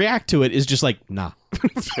person to react to it is just like, nah.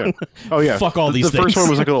 Yeah. Oh yeah, Fuck all these The first things. one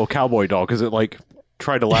was like a little cowboy doll because it like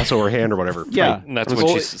tried to lasso her hand or whatever. Yeah. And that's when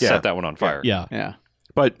Well, she yeah. set that one on fire. Yeah. Yeah.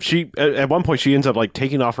 But she at one point she ends up like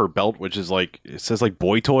taking off her belt, which is like it says like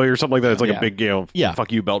boy toy or something like that. It's like Yeah. a big Yeah.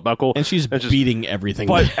 fuck you belt buckle, And she's just- beating everything.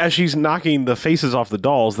 But as she's knocking the faces off the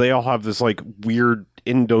dolls, they all have this like weird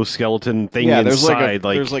endoskeleton thing Yeah, there's inside.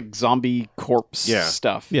 there's like zombie corpse Yeah.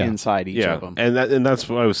 stuff Yeah. inside each yeah, of them. and that's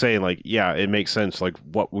what I was saying. Like, yeah, it makes sense. Like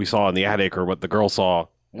what we saw in the attic or what the girl saw.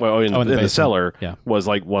 Well, in the basement. cellar Yeah. was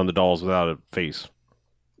like one of the dolls without a face.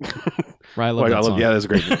 Right, I love Like, that song. yeah, that's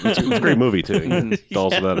great. It's a great movie too.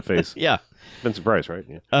 Dolls without a face. Yeah. Vincent Price, right?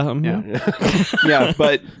 Yeah. Yeah. Yeah,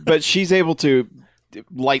 but she's able to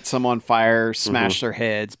light some on fire, smash their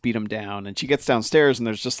heads, beat them down, and she gets downstairs and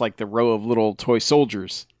there's just like the row of little toy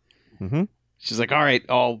soldiers. Mhm. She's like, "All right,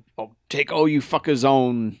 I'll take all you fuckers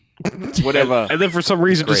on, whatever." And then for some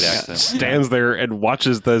reason Great just accent. stands there and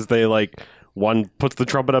watches as they like one puts the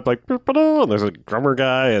trumpet up like and there's a drummer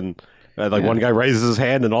guy and like Yeah. one guy raises his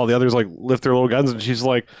hand and all the others like lift their little guns and she's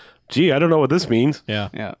like, gee, I don't know what this means. Yeah.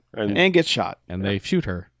 Yeah, And, and gets shot. And they shoot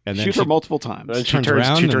her. And then Shoot she, her multiple times. then turns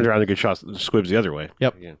around she and- turns around and gets shot, squibs the other way.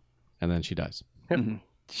 Yep. Yeah. and then she dies.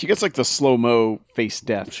 She gets like the slow mo face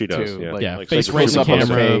death. She does, too. yeah. Like, Yeah, like face like right in the close up on her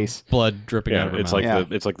camera, face. blood dripping out Yeah, of her it's mouth. like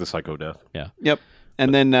Yeah. it's like the psycho death. Yep.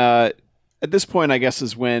 And then at this point, I guess,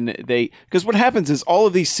 is when because what happens is all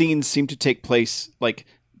of these scenes seem to take place like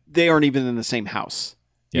they aren't even in the same house.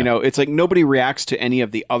 Yeah. You know, it's like nobody reacts to any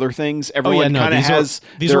of the other things. Everyone kind of has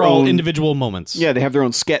these their are all own, individual moments. Yeah, they have their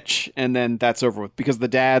own sketch, and then that's over with because the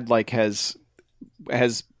dad like has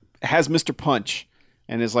Mr. Punch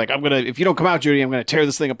and is like, I'm gonna if you don't come out, Judy, I'm gonna tear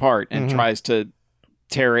this thing apart, and tries to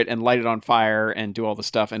tear it and light it on fire and do all the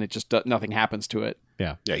stuff, and it just nothing happens to it.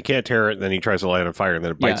 Yeah, he can't tear it, and then he tries to light it on fire, and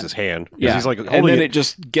then it bites Yeah. his hand. 'Cause Yeah, he's like and holding then it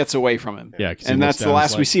just gets away from him. Yeah, 'cause he and looks that's the down,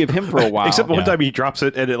 last it's we like- see of him for a while. Except one Yeah. time he drops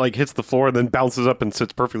it and it like hits the floor and then bounces up and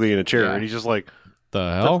sits perfectly in a chair, Yeah. and he's just like,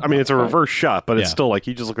 The hell? I mean, it's a reverse shot, but it's Yeah. still like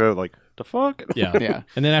he just looked at it like the fuck. yeah. Yeah.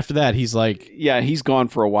 And then after that, he's like, Yeah, he's gone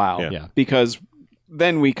for a while. Yeah. Because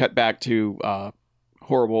then we cut back to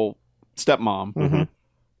horrible stepmom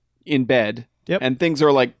in bed. Yep. And things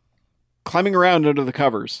are like climbing around under the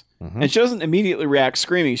covers. Mhm. And she doesn't immediately react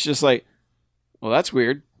screaming. She's just like, well, that's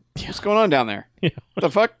weird. What's going on down there? Yeah. What the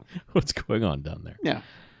fuck? what's going on down there? Yeah.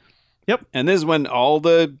 Yep. And this is when all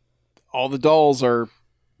the all the dolls are.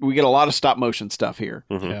 We get a lot of stop motion stuff here,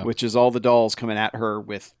 Yeah. which is all the dolls coming at her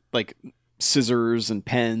with like scissors and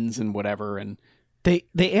pens and whatever. And They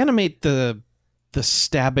animate the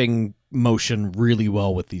stabbing motion really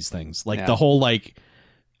well with these things. Like the whole like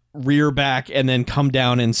rear back and then come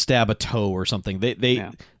down and stab a toe or something.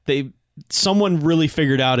 They someone really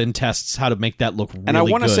figured out in tests how to make that look really good. And I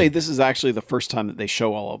want to say this is actually the first time that they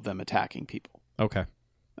show all of them attacking people. Okay.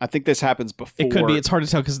 I think this happens before. It could be. It's hard to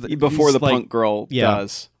tell because before the punk girl Yeah.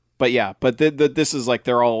 does. But yeah, but this is like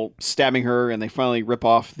they're all stabbing her, and they finally rip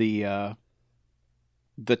off the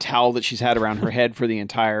towel that she's had around her head for the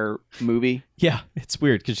entire movie. Yeah, it's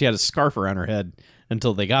weird because she had a scarf around her head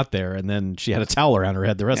until they got there, and then she had a towel around her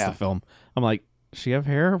head the rest of the film. I'm like, does she have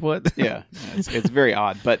hair? What? Yeah, it's very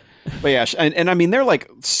odd. But yeah, and I mean, they're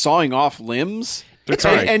like sawing off limbs.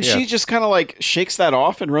 And she just kind of like shakes that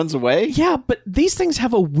off and runs away. Yeah, but these things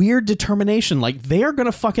have a weird determination. Like they're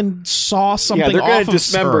gonna fucking saw something. Yeah, they're gonna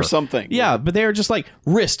dismember something. Yeah, but they're just like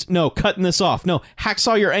wrist. No, cutting this off. No,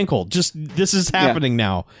 hacksaw your ankle. Just this is happening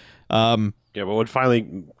now. Yeah, but what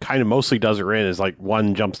finally kind of mostly does her in is like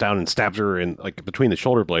one jumps down and stabs her in like between the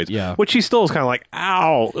shoulder blades. Yeah, which she still is kind of like,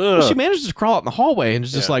 ow. Ugh. Well, she manages to crawl out in the hallway and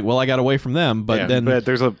is just like, well, I got away from them. But then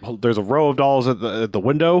there's a row of dolls at the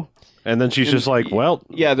window. And then she's just like, well...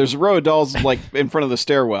 Yeah, there's a row of dolls like in front of the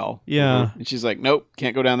stairwell. Yeah. And she's like, nope,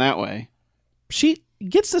 can't go down that way. She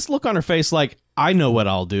gets this look on her face like, I know what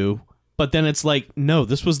I'll do. But then it's like, no,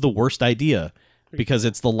 this was the worst idea. Because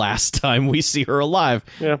it's the last time we see her alive.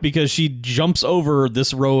 Yeah. Because she jumps over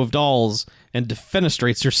this row of dolls and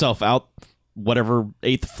defenestrates herself out whatever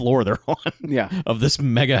 8th floor they're on of this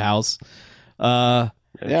mega house. Head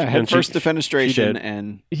first defenestration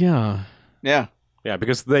and... Yeah. Yeah. Yeah,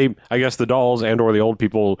 because I guess the dolls and or the old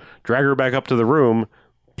people drag her back up to the room,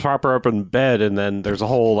 prop her up in bed, and then there's a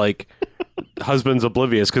whole, like, husband's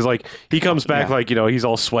oblivious. Because, like, he comes back, like, you know, he's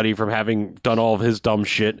all sweaty from having done all of his dumb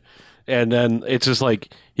shit. And then it's just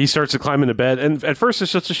like he starts to climb into bed, and at first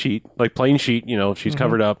it's just a sheet, like plain sheet, you know, she's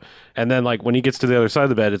covered up. And then like when he gets to the other side of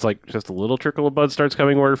the bed, it's like just a little trickle of blood starts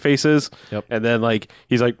coming where her face is. Yep. And then like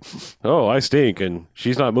he's like, "Oh, I stink," and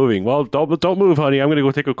she's not moving. Well, don't move, honey. I'm gonna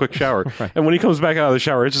go take a quick shower. Right. And when he comes back out of the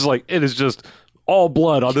shower, it's just like it is just all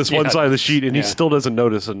blood on this one side of the sheet, and he still doesn't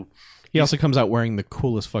notice. And he also comes out wearing the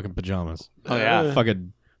coolest fucking pajamas. Oh yeah,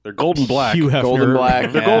 fucking. They're golden black. Golden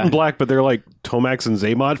black. They're golden black, but they're like Tomax and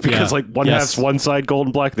Zaymot because like one half's one side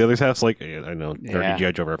golden black, the other half's like I know dirty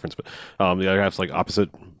G.I. Joe reference, but the other half's like opposite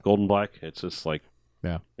golden black. It's just like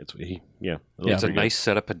it's a nice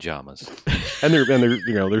set of pajamas, and they're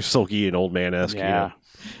you know they're silky and old man esque. Yeah, you know.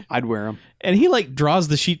 I'd wear them. And he like draws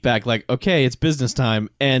the sheet back like, okay, it's business time,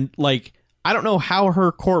 and like. I don't know how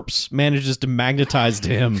her corpse manages to magnetize to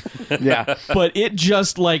him. Yeah. But it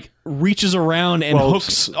just, like, reaches around and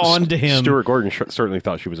hooks onto him. Stuart Gordon certainly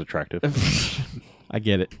thought she was attractive. I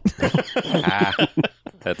get it.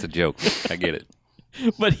 That's a joke. I get it.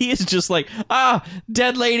 But he is just like,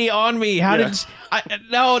 dead lady on me. How did...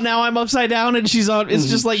 now I'm upside down and she's on... It's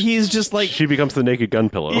just like, he's just like... She becomes the naked gun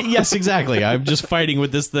pillow. Yes, exactly. I'm just fighting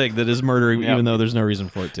with this thing that is murdering even though there's no reason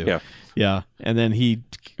for it to. Yeah. Yeah, and then he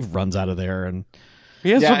runs out of there, and he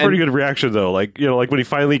has some pretty good reaction though. Like you know, like when he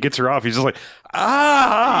finally gets her off, he's just like,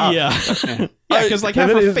 yeah, because like half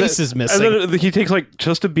her face is missing. And then he takes like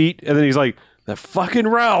just a beat, and then he's like, that fucking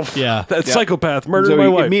Ralph, that psychopath murdered my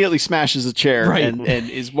wife. Immediately smashes a chair and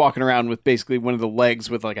is walking around with basically one of the legs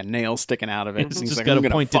with like a nail sticking out of it. It's he's just like, got I'm a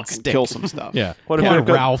gonna pointed fucking stick. kill some stuff. Yeah, What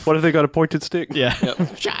if they got a pointed stick? Yeah,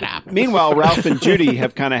 Shut up. Meanwhile, Ralph and Judy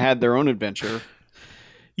have kind of had their own adventure.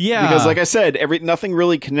 Yeah, because like I said, nothing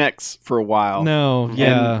really connects for a while. No,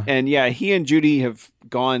 yeah, and he and Judy have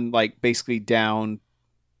gone like basically down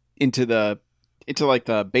into like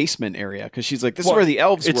the basement area because she's like, this is where the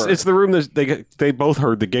elves were. It's the room that they both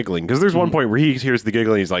heard the giggling because there's one point where he hears the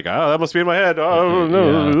giggling. He's like, that must be in my head. Oh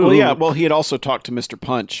no. Yeah. Well, he had also talked to Mr.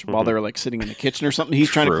 Punch while they were like sitting in the kitchen or something. He's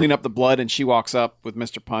trying to clean up the blood, and she walks up with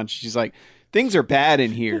Mr. Punch. She's like, things are bad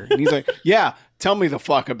in here, and he's like, yeah, tell me the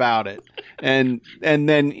fuck about it. And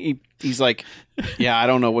then he's like, yeah, I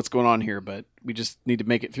don't know what's going on here, but we just need to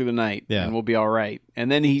make it through the night and we'll be all right.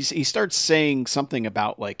 And then he starts saying something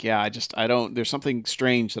about like, yeah, I don't, there's something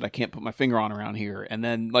strange that I can't put my finger on around here. And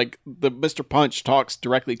then like the Mr. Punch talks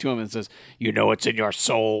directly to him and says, you know, it's in your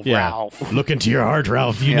soul, Ralph. Look into your heart,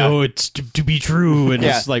 Ralph. You know it's to be true. And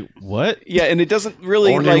it's like, what? Yeah. And it doesn't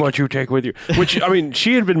really only what you take with you, which I mean,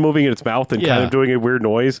 she had been moving in its mouth and kind of doing a weird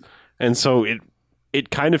noise. And so it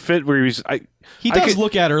kind of fit where he does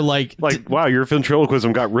look at her like wow, your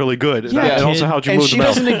ventriloquism got really good. Yeah, and also how'd you move the mouth?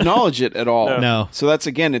 And she doesn't acknowledge it at all. No. So that's,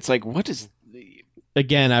 again, it's like, what is...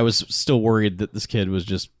 Again, I was still worried that this kid was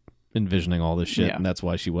just envisioning all this shit, Yeah. and that's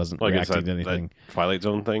why she wasn't Like it's reacting that, to anything. that Twilight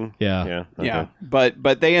Zone thing. Yeah. Yeah. Okay. Yeah,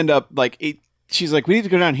 but they end up like she's like, we need to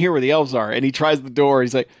go down here where the elves are, and he tries the door.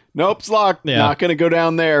 He's like, nope, it's locked. Yeah. Not gonna go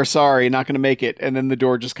down there. Sorry, not gonna make it. And then the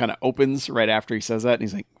door just kind of opens right after he says that, and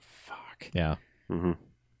he's like, fuck. Yeah. Mm-hmm.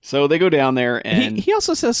 So they go down there, and He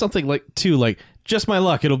also says something like, just my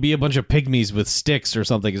luck, it'll be a bunch of pygmies with sticks or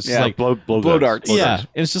something. It's just Yeah. like, Blow darts. yeah. And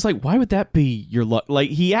it's just like, why would that be your luck? Like,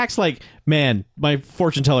 he acts like, man, my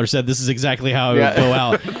fortune teller said this is exactly how it would go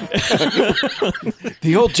out.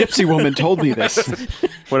 the old gypsy woman told me this.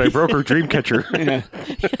 When I broke her dream catcher. Yeah.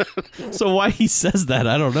 So why he says that,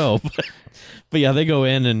 I don't know. But yeah, they go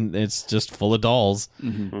in and it's just full of dolls.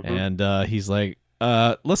 And he's like,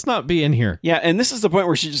 let's not be in here. Yeah, and this is the point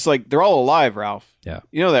where she's just like, they're all alive, Ralph. Yeah.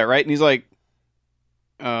 You know that, right? And he's like,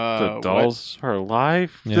 The what? dolls are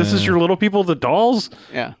alive? This is Yeah. your little people, the dolls?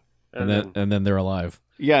 Yeah. And then they're alive.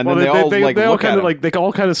 Yeah, and Well, then they all they all look kind at of him. like they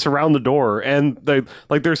all kind of surround the door, and they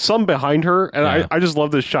like there's some behind her, and Yeah. I just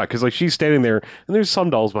love this shot because like she's standing there, and there's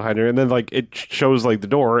some dolls behind her, and then like it shows like the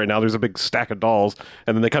door, and now there's a big stack of dolls,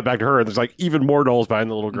 and then they cut back to her, and there's like even more dolls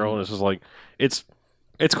behind the little girl, and it's just like it's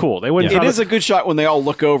cool. They went. It is a good shot when they all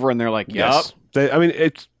look over and they're like, yup. Yes. I mean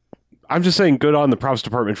it's. I'm just saying, good on the props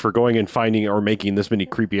department for going and finding or making this many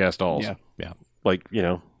creepy ass dolls. Yeah. Yeah. Like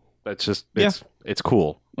that's just it's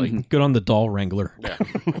cool. Like, good on the doll wrangler.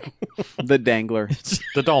 The dangler.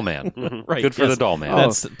 The doll man. Right. Good for the doll man.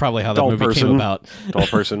 That's probably how that Doll movie person. came about. Doll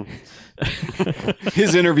person.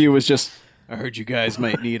 His interview was just, I heard you guys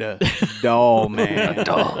might need a doll man. A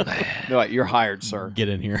doll man. They're like, you're hired, sir. Get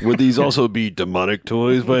in here. Would these also be demonic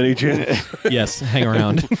toys by any chance? Yes, hang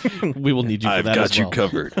around. We will need you for that as well.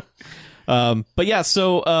 covered. But yeah,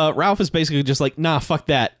 so Ralph is basically just like, nah, fuck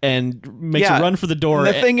that, and makes Yeah. a run for the door. And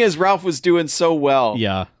the thing is, Ralph was doing so well.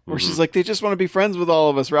 Yeah. Where she's like, they just want to be friends with all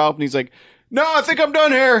of us, Ralph. And he's like, no, I think I'm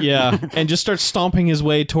done here. Yeah, and just starts stomping his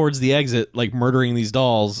way towards the exit, like murdering these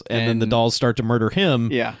dolls, and then the And- dolls start to murder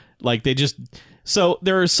him. Yeah. Like they just. So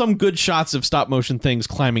there are some good shots of stop motion things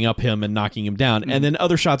climbing up him and knocking him down, and then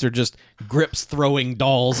other shots are just Grips throwing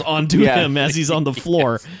dolls onto Yeah. him as he's on the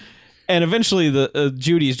floor. And eventually, the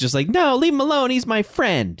Judy's just like, "No, leave him alone. He's my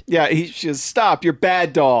friend." Yeah, she says, stop, you're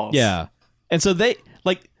bad dolls. Yeah, and so they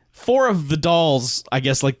like 4 of the dolls, I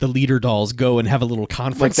guess, like the leader dolls, go and have a little Like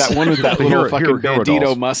conference. that one with that The little hero- fucking hero bandito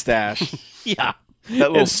dolls. mustache. yeah.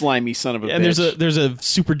 That little slimy son of a And bitch. there's a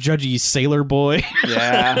super judgy sailor boy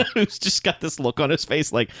Yeah. who's just got this look on his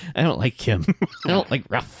face like, I don't like him. I don't like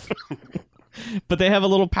Ralph. But they have a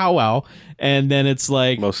little powwow, and then it's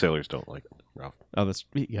like, Most sailors don't like Ralph. oh, that's,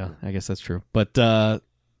 yeah, I guess that's true. But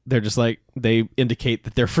they're just like, they indicate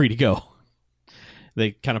that they're free to go.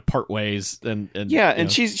 They kind of part ways, and Yeah, you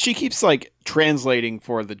and know. she keeps like translating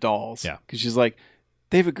for the dolls. Yeah. Because she's like,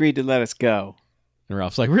 they've agreed to let us go. And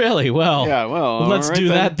Ralph's like, really? Well, Yeah, well, let's all right do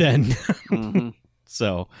that then. Mhm.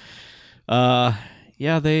 So,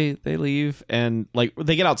 yeah, they leave, and like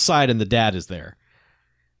they get outside, and the dad is there.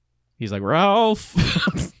 He's like, Ralph.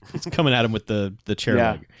 He's coming at him with the chair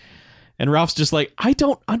Yeah. leg, and Ralph's just like, I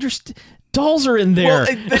don't understand. Dolls are in there.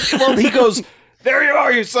 Well, he goes, there you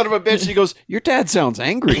are, you son of a bitch. And he goes, your dad sounds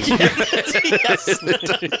angry.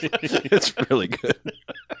 It's really good.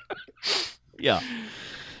 Yeah.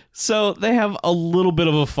 So they have a little bit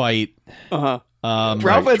of a fight. Uh-huh. Ralph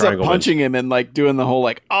Right, ends up triangle punching him and like doing the whole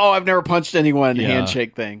like, oh, I've never punched anyone Yeah.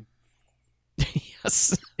 handshake thing.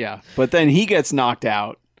 Yes. Yeah. But then he gets knocked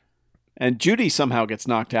out. And Judy somehow gets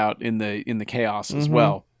knocked out in the chaos as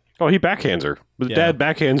well. Oh, he backhands her. The Yeah. dad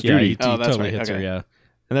backhands Yeah, Judy. he Oh, that's totally right. hits her. Okay. Yeah,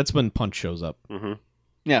 and that's when Punch shows up.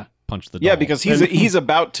 Yeah. Punch the Yeah, doll. because he's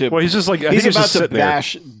about to Well, he's just like I he's think he's about just to sitting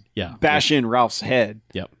there. bash in Ralph's head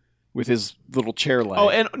Yep. with his little chair leg. Oh,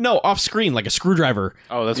 and no, off screen like a screwdriver.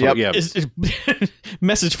 Oh, that's Yep. what. Yeah, Is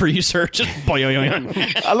message for you, sir. Just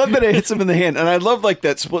boing. I love that it hits him in the hand, and I love like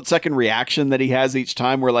that split second reaction that he has each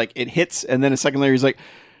time, where like it hits, and then a second later he's like,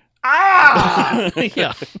 "Ah!"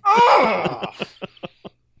 Yeah.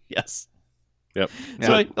 Yes. Yep.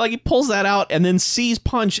 So like he pulls that out and then sees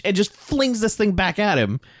Punch and just flings this thing back at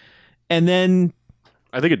him, and then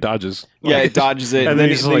I think it dodges. Yeah, it dodges it, And and then then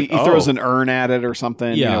he's he, like, he throws oh. an urn at it or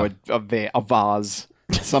something. Yeah. You know, a vase,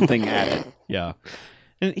 something at it. yeah,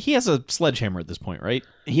 and he has a sledgehammer at this point, right?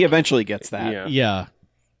 He eventually gets that. Yeah. Yeah,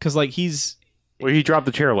 because like he's Well, he dropped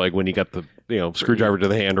the chair leg when he got the screwdriver to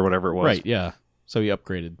the hand or whatever it was. right. Yeah, so he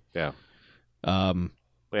upgraded. Yeah.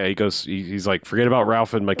 Yeah, he goes. He's like, forget about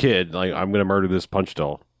Ralph and my kid. Like, I'm gonna murder this punch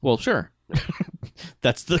doll. well, sure.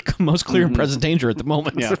 That's the most clear and present danger at the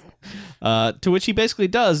moment. Yeah. To which he basically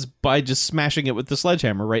does by just smashing it with the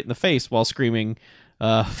sledgehammer right in the face while screaming,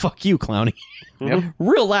 "Fuck you, Clowny!" Yep.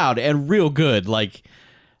 Real loud and real good. Like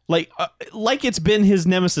Like it's been his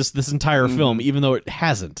nemesis this entire film, even though it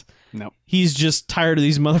hasn't. No. He's just tired of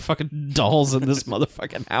these motherfucking dolls in this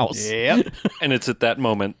motherfucking house. Yep. And it's at that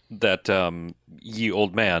moment that ye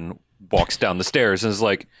old man walks down the stairs and is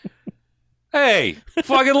like, "Hey,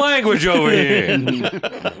 fucking language over here!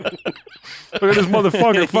 Look at this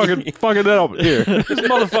motherfucker fucking that up here. This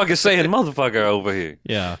motherfucker saying motherfucker over here."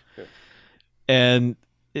 Yeah. And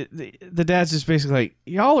the dad's just basically like,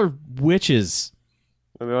 y'all are witches.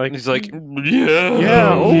 And they're like, And he's like, "Yeah, yeah,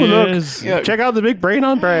 oh, Yes. look. Check out the big brain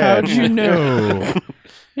on Brad. How'd you know?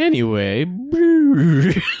 Anyway.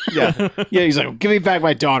 Yeah. He's like, "Give me back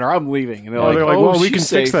my daughter. I'm leaving." And They're like, well, we she's can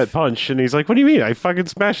safe. fix that punch. And he's like, what do you mean? I fucking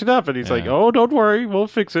smashed it up. And he's like, oh, don't worry. We'll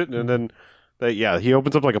fix it. And then, he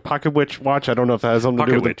opens up like a pocket witch watch. I don't know if that has something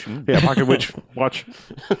to do with Pocket it. Yeah, pocket witch watch.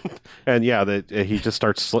 And he just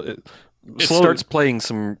starts... It starts playing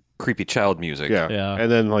some creepy child music. Yeah.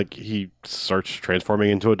 And then, he starts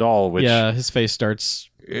transforming into a doll, which... Yeah, his face gets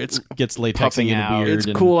latexy and out. weird. It's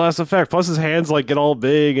and, cool ass effect. Plus his hands get all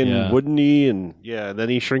big and Yeah. woodeny, and then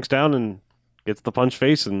he shrinks down and gets the punch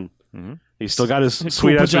face, and he's still got his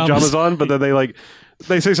sweet ass pajamas on. But then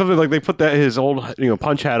they say something like they put his old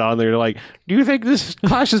punch hat on. They're like, "Do you think this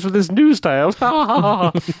clashes with his new style?"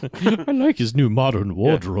 I like his new modern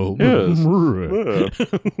wardrobe. Yes.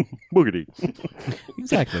 Boogity.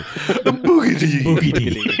 Exactly. Boogity.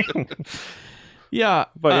 Boogity. Yeah.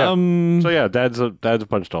 But yeah. So dad's a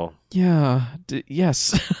punch doll. Yeah.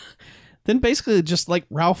 Yes. Then basically just like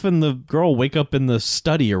Ralph and the girl wake up in the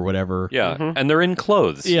study or whatever. Yeah, and they're in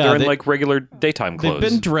clothes. Yeah, they're in regular daytime clothes.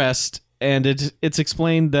 They've been dressed, and it's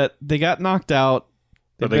explained that they got knocked out.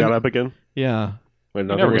 But they got up again. Yeah. When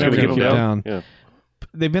never nothing was gonna going to keep keep them them down. down. Yeah.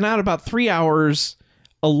 They've been out about 3 hours.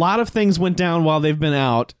 A lot of things went down while they've been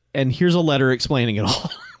out, and here's a letter explaining it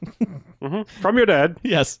all. From your dad.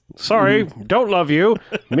 Yes. Sorry, don't love you.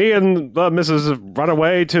 Me and the missus have run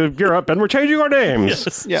away to Europe, and we're changing our names.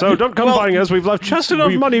 Yes. Yeah. So don't come fighting us. We've left just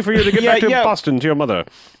enough money for you to get back to Boston to your mother.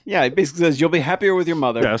 Yeah, it basically says you'll be happier with your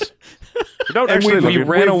mother. Yes. We don't And actually love we you.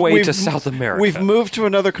 ran away we've- to South America. We've moved to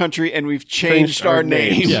another country and we've changed our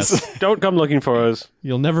names. Yes. Don't come looking for us.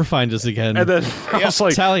 You'll never find us again. And then I was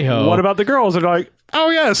like, Tally-ho. what about the girls? And they're like, oh,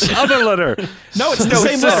 yes, other letter. No, it's the No,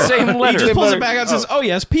 same it's the letter. same letter. He just pulls Same it back out and says, "Oh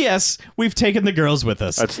yes, P.S. We've taken the girls with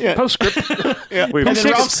us." That's Yeah. postscript. We've And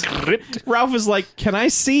then fixed- Ralph is like, "Can I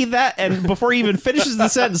see that?" And before he even finishes the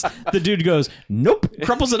sentence, the dude goes, "Nope."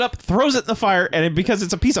 Crumples it up, throws it in the fire, and because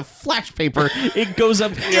it's a piece of flash paper, it goes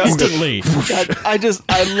up instantly. God, I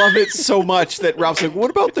love it so much that Ralph's like, "What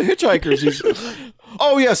about the hitchhikers?" He's,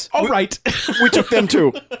 "Oh yes, All right. we took them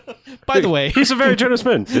too." By the way, He's a very generous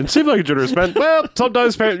man. Didn't seem like a generous man. Well,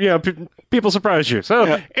 sometimes people surprise you.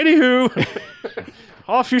 So, anywho,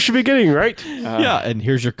 off you should be getting, right? yeah, and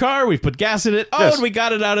here's your car. We've put gas in it. Oh, Yes. and we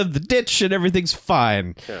got it out of the ditch, and everything's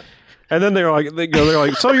fine. And then they're like,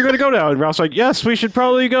 so you're going to go now? And Ralph's like, yes, we should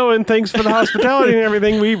probably go. And thanks for the hospitality and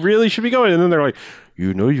everything. We really should be going. And then they're like,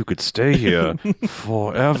 you could stay here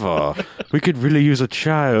forever. We could really use a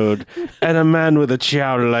child and a man with a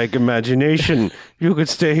childlike imagination. You could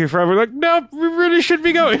stay here forever. Like, no, we really should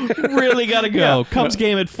be going. Really gotta go. Cubs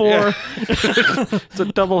game at 4. It's a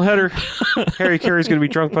double header. Harry Carey's going to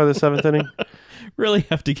be drunk by the 7th inning. Really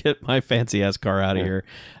have to get my fancy ass car out of here.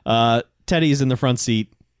 Teddy's in the front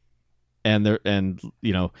seat. And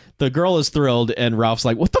the girl is thrilled, and Ralph's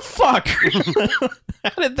like, "What the fuck?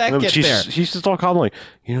 How did that get there?" She's just all calm, like,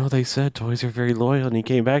 they said toys are very loyal, and he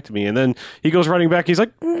came back to me. And then he goes running back. He's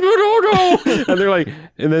like, no. And they're like,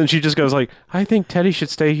 and then she just goes like, I think Teddy should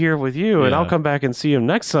stay here with you, and Yeah. I'll come back and see him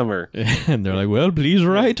next summer. And they're like, "Well, please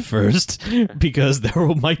write first, because there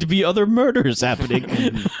might be other murders happening,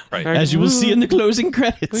 Right. as you will see in the closing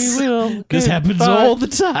credits. We will. This Okay, happens bye. all the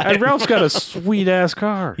time." And Ralph's got a sweet ass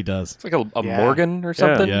car. He does. It's like a Morgan or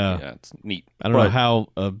something. Yeah. It's neat. I don't know how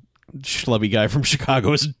a schlubby guy from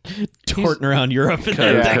Chicago is torting around Europe.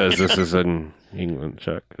 Because this is in England,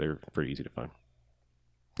 Chuck. They're pretty easy to find.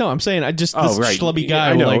 No, I'm saying this schlubby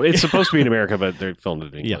guy. I know like, it's supposed to be in America, but they're filmed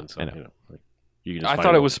in England. Yeah, so, I know. You can just I find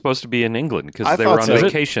thought it one. was supposed to be in England I because they were thought on so.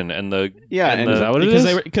 vacation and the Yeah, and Is that what it because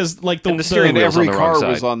is? because like And the steering and wheel's every on the wrong car side.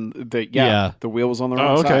 was on the Yeah. the wheel was on the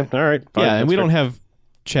wrong Oh, okay. side. All right. Fine. yeah, and we That's don't have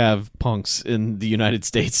chav punks in the United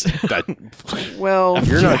States. fair. Well,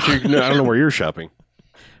 You're not. I don't know where you're shopping.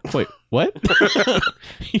 Wait, what?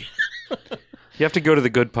 You have to go to the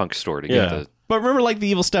good punk store to Yeah. get the. But remember, like the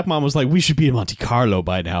evil stepmom was like, "We should be in Monte Carlo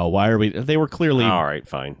by now. Why are we?" They were clearly All right.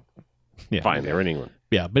 Fine. yeah, Fine. They were in England.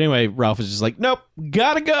 yeah. But anyway, Ralph is just like, "Nope,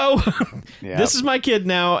 gotta go. Yeah. This is my kid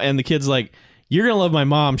now." And the kid's like, "You're gonna love my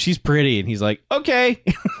mom. She's pretty." And he's like, "Okay."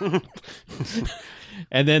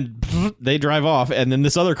 And then they drive off, and then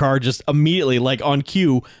this other car just immediately, like on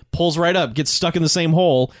cue, pulls right up, gets stuck in the same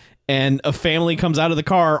hole, and a family comes out of the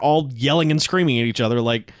car all yelling and screaming at each other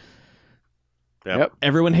like Yep.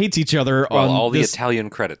 everyone hates each other. While on all the this... Italian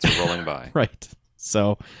credits are rolling by. Right.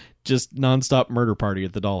 So just nonstop murder party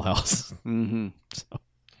at the dollhouse. Mm-hmm.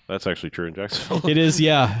 That's actually true in Jacksonville. It is,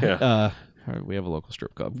 yeah. Yeah. We have a local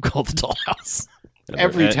strip club called the Dollhouse.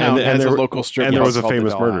 Every town has there a were- local strip and there club was a called the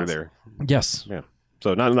famous murder Dollhouse. there. Yes. Yeah.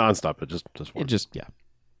 So not nonstop, but just one. It just,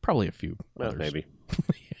 probably a few Well, others. maybe.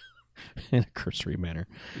 In a cursory manner.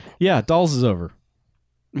 Yeah, Dolls is over.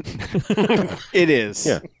 It is.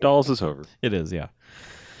 Yeah. Dolls is over. It is, yeah.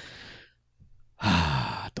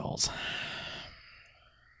 Dolls.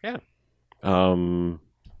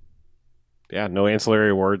 Yeah, no ancillary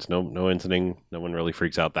awards, no incident. No one really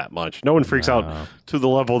freaks out that much. No one freaks out to the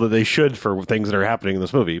level that they should for things that are happening in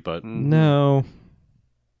this movie, but No.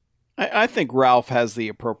 I think Ralph has the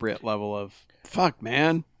appropriate level of fuck,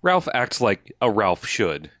 man. Ralph acts like a Ralph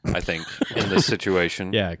should, I think, in this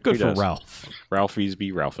situation. Yeah, good He for does. Ralph. Ralphie's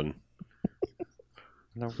be Ralphin'.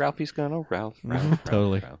 No, Ralphie's gonna Ralph.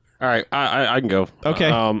 Totally. All right, I can go. Okay.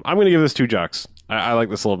 I'm going to give this 2 jocks. I like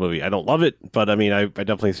this little movie. I don't love it, but I mean, I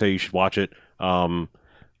definitely say you should watch it.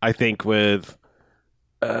 I think with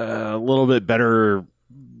a little bit better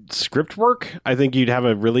script work, I think you'd have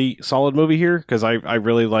a really solid movie here because I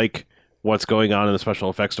really like what's going on in the special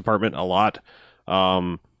effects department a lot.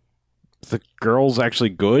 The girl's actually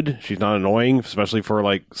good. She's not annoying, especially for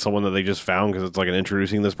like someone that they just found because it's like an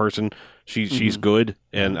introducing this person. She's good,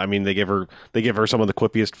 and I mean they give her some of the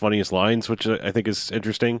quippiest, funniest lines, which I think is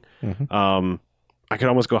interesting. I could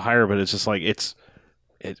almost go higher, but it's just like it's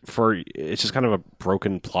just kind of a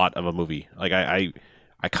broken plot of a movie. Like I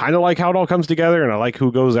kind of like how it all comes together, and I like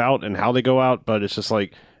who goes out and how they go out, but it's just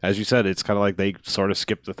like, as you said, it's kind of like they sort of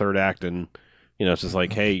skip the third act, and it's just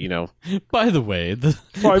like, hey, By the way, the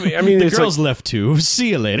the it's girls left too. See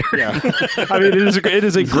you later. Yeah, I mean, it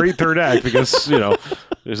is a great third act because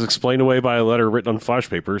it's explained away by a letter written on flash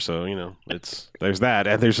paper. So there's that,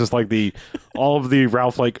 and there's just like all of the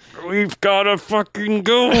Ralph like we've got to fucking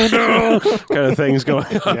go now kind of things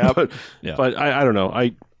going on. Yep. But I don't know.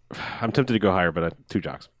 I'm tempted to go higher, but 2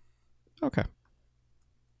 jocks. Okay.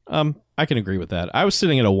 I can agree with that. I was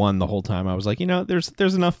sitting at a 1 the whole time. I was like,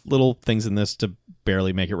 there's enough little things in this to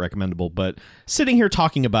barely make it recommendable, but sitting here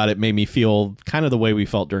talking about it made me feel kind of the way we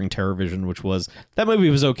felt during Terror Vision, which was that movie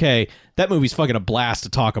was okay. That movie's fucking a blast to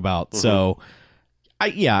talk about. So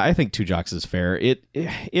I think 2 jocks is fair.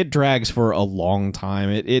 It drags for a long time.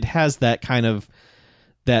 It has that kind of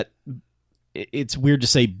it's weird to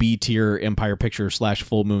say B tier Empire Picture /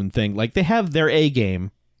 Full Moon thing. Like they have their A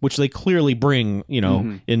game, which they clearly bring,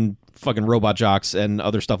 in fucking Robot Jocks and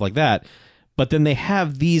other stuff like that. But then they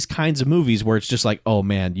have these kinds of movies where it's just like, oh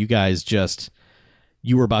man, you guys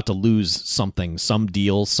you were about to lose something, some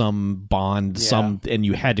deal, some bond, and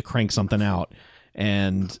you had to crank something out.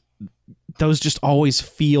 And those just always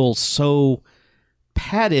feel so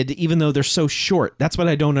padded, even though they're so short. That's what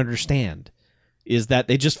I don't understand, is that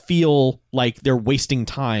they just feel like they're wasting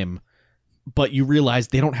time, but you realize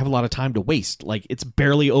they don't have a lot of time to waste. Like it's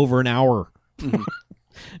barely over an hour.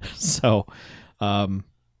 So,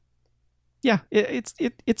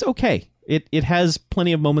 it's okay. It has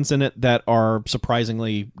plenty of moments in it that are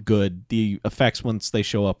surprisingly good. The effects once they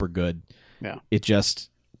show up are good. Yeah. It just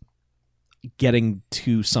getting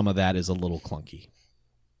to some of that is a little clunky.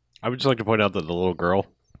 I would just like to point out that the little girl,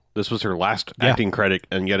 this was her last acting credit,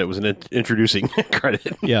 and yet it was an introducing credit.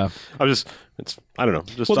 Yeah. I don't know.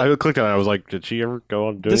 I clicked on it. I was like, did she ever go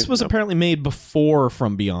on doing This was apparently made before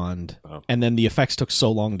From Beyond, and then the effects took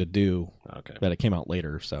so long to do that it came out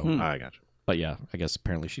later. So, I got you. But yeah, I guess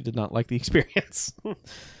apparently she did not like the experience.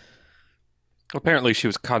 Apparently, she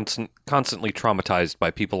was constantly traumatized by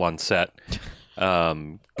people on set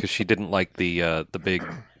because she didn't like the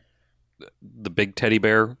big teddy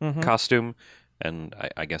bear costume, and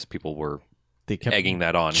I guess people were egging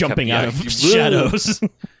that on, jumping out of shadows.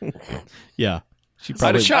 Yeah, she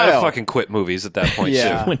probably I'd have fucking quit movies at that point.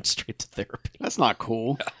 Yeah. Too. went straight to therapy. That's not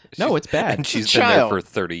cool. No, it's bad. And she's a been there child. for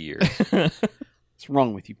 30 years. What's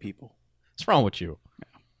wrong with you people? What's wrong with you?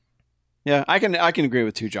 Yeah, I can agree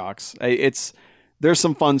with 2 jocks. There's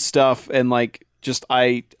some fun stuff, and like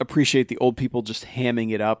I appreciate the old people just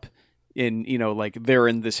hamming it up in like they're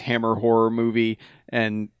in this Hammer horror movie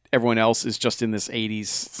and everyone else is just in this 80s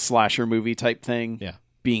slasher movie type thing. Yeah,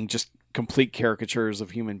 being just complete caricatures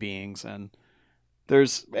of human beings, and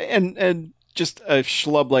there's and just a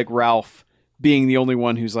schlub like Ralph being the only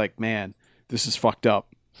one who's like, man, this is fucked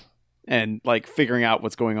up, and like figuring out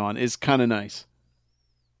what's going on is kind of nice.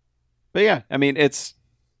 But yeah, I mean, it's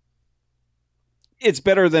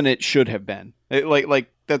better than it should have been.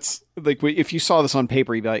 That's like if you saw this on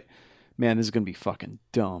paper, you'd be like, man, this is going to be fucking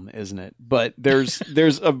dumb, isn't it? But there's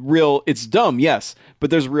a real, it's dumb, yes, but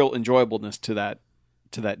there's real enjoyableness to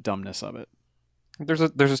that dumbness of it. There's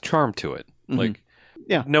a charm to it. Mhm. Like,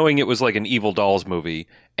 Yeah. knowing it was like an Evil Dolls movie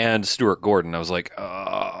and Stuart Gordon, I was like, oh,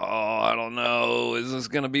 I don't know. Is this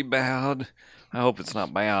going to be bad? I hope it's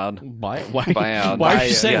not bad. Why Bad. are you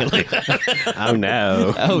Yeah. saying it like that? Oh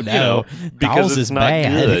no. Oh no, Because Dolls it's is not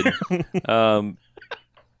bad. good.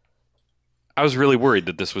 I was really worried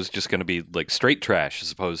that this was just going to be like straight trash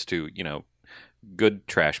as opposed to, good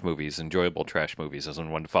trash movies, enjoyable trash movies, as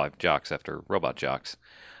in 1 to 5 jocks after Robot Jocks.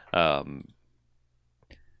 I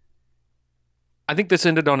think this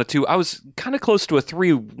ended on a 2. I was kind of close to a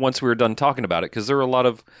 3 once we were done talking about it because there were a lot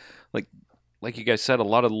of, like you guys said, a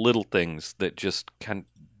lot of little things that just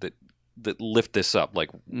that lift this up.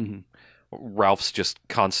 Like Ralph's just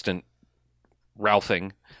constant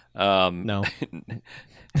Ralphing. No,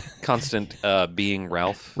 Constant being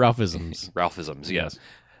Ralph. Ralphisms. Ralphisms, yes.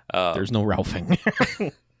 There's no Ralphing.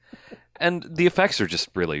 And the effects are just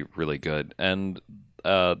really, really good. And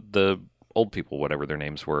the old people, whatever their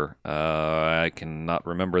names were, I cannot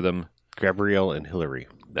remember them. Gabrielle and Hillary.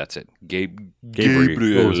 That's it. Gabriel.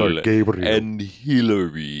 Gabriel Oh, sorry, Gabriel. and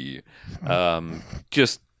Hillary.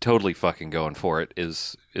 Just totally fucking going for it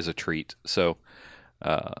is a treat. So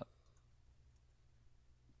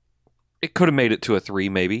it could have made it to a 3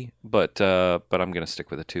 maybe, but I'm going to stick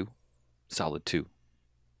with a 2. Solid 2.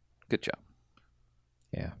 Good job.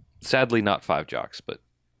 Yeah. Sadly not 5 jocks, but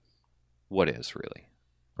what is really?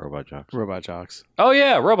 Robot Jocks. Robot Jocks. Oh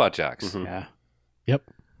yeah, Robot Jocks. Mhm. Yeah. Yep.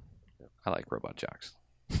 I like Robot Jocks.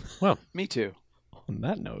 Me too. On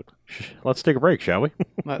that note, Let's take a break, shall we?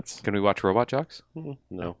 Let's. Can we watch Robot Jocks?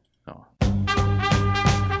 No. Oh.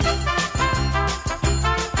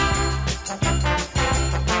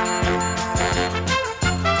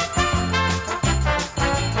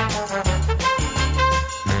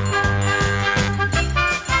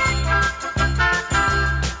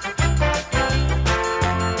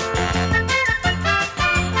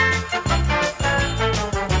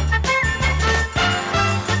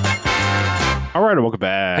 All right, and welcome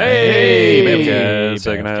back. Hey, Bamcast.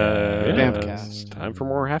 Second half. Bamcast. Time for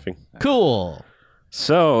more halving. cool.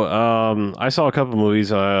 So, I saw a couple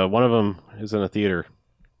movies. One of them is in a theater,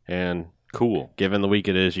 and Cool. given the week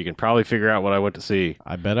it is, you can probably figure out what I went to see.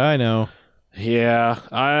 I bet I know. Yeah,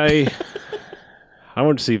 I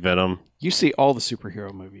went to see Venom. You see all the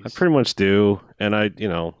superhero movies. I pretty much do, and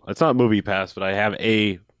it's not Movie Pass, but I have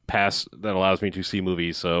a pass that allows me to see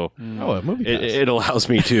movies, so Oh, a movie. Pass. it allows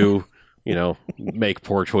me to, make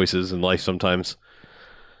poor choices in life sometimes.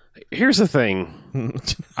 Here's the thing.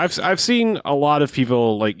 I've seen a lot of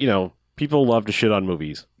people people love to shit on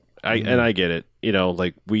movies. And I get it.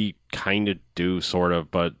 We kind of do sort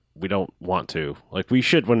of, but we don't want to. Like we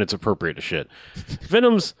shit when it's appropriate to shit.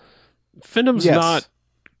 Venom's Yes. not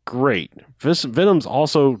great. Venom's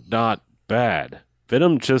also not bad.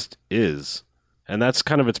 Venom just is. And that's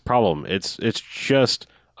kind of its problem. It's just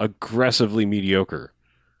aggressively mediocre.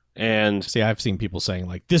 And See, I've seen people saying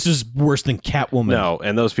like, "This is worse than Catwoman." no,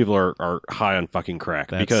 and those people are high on fucking crack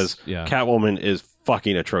because yeah. Catwoman is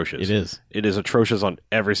fucking atrocious. It is. It is atrocious on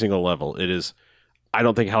every single level. It is. I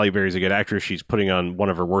don't think Halle Berry's a good actress. She's putting on one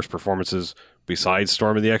of her worst performances besides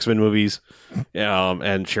Storm in the X-Men movies.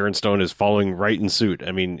 And Sharon Stone is following right in suit.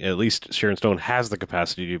 I mean, at least Sharon Stone has the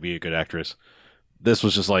capacity to be a good actress. This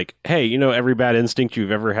was just like, hey, every bad instinct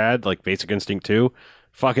you've ever had, like Basic Instinct 2,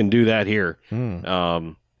 fucking do that here.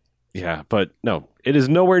 Yeah, but no, it is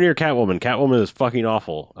nowhere near Catwoman. Catwoman is fucking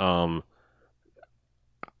awful.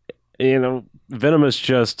 Venom is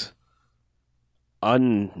just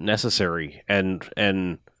unnecessary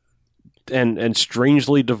and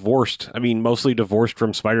strangely divorced. I mean, mostly divorced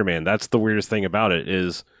from Spider-Man. That's the weirdest thing about it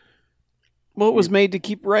is. Well, it was made to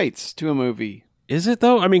keep rights to a movie. Is it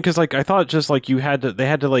though? I mean, because I thought just like they had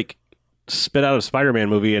to spit out a Spider-Man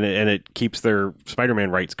movie and it keeps their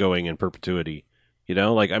Spider-Man rights going in perpetuity.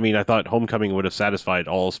 I thought Homecoming would have satisfied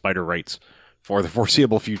all Spider rights for the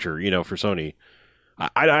foreseeable future, for Sony.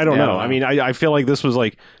 I don't know. I mean, I feel like this was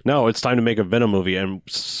like, no, it's time to make a Venom movie, and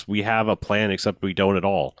we have a plan, except we don't at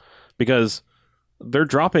all. Because they're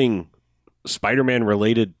dropping Spider-Man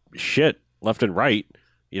related shit left and right.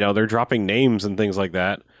 They're dropping names and things like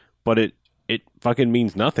that, but it fucking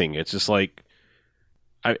means nothing. It's just like,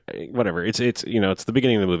 whatever. It's it's the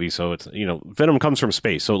beginning of the movie, so it's Venom comes from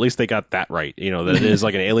space, so at least they got that right. That it is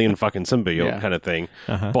like an alien fucking symbiote kind of thing.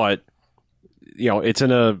 Uh-huh. But it's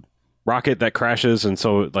in a rocket that crashes, and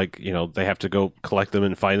so like they have to go collect them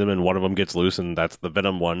and find them, and one of them gets loose, and that's the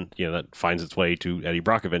Venom one. That finds its way to Eddie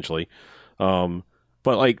Brock eventually. But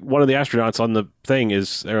like one of the astronauts on the thing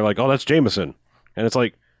they're like, oh, that's Jameson, and it's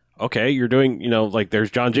like, okay, you're doing like there's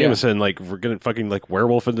John Jameson, like we're gonna fucking like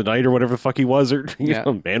Werewolf in the Night or whatever the fuck he was, or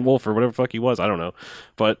Man-Wolf or whatever the fuck he was. I don't know,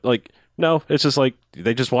 but like. No, it's just like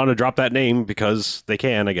they just want to drop that name because they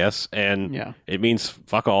can, I guess, and it means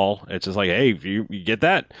fuck all. It's just like, hey, you get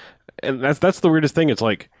that, and that's the weirdest thing. It's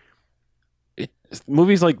like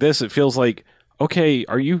movies like this. It feels like, okay,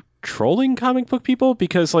 are you trolling comic book people?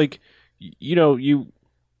 Because like you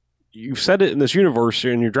said it in this universe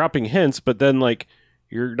and you're dropping hints, but then like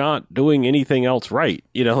you're not doing anything else right.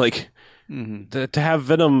 Like. Mm-hmm. To have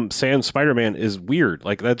Venom sans Spider-Man is weird.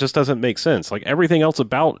 Like that just doesn't make sense. Like everything else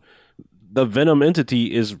about the Venom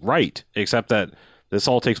entity is right, except that this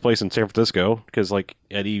all takes place in San Francisco because like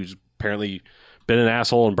Eddie's apparently been an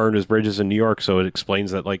asshole and burned his bridges in New York, so it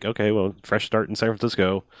explains that like, okay, well, fresh start in San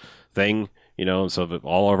Francisco thing, so that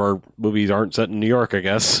all of our movies aren't set in New York, I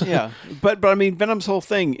guess. Yeah, but I mean, Venom's whole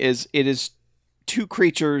thing is it is two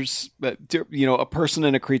creatures, a person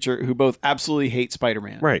and a creature who both absolutely hate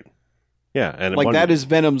Spider-Man. Right. Yeah, and like that is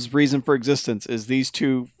Venom's reason for existence. Is these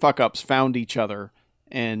two fuck-ups found each other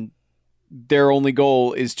and their only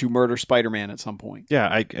goal is to murder Spider-Man at some point.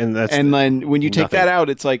 Yeah, and then when you take that out,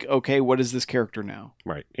 it's like, okay, what is this character now?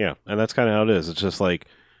 Right. Yeah, and that's kind of how it is. It's just like,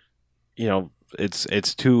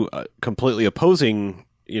 it's two completely opposing,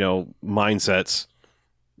 mindsets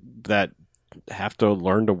that have to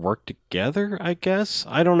learn to work together. I guess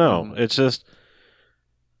I don't know. It's just.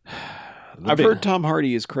 I've heard Tom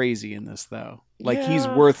Hardy is crazy in this though. Like he's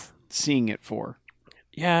worth seeing it for.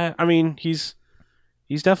 Yeah, I mean he's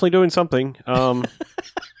definitely doing something.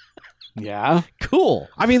 Yeah. Cool.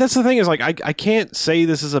 I mean, that's the thing is like I can't say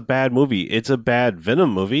this is a bad movie. It's a bad Venom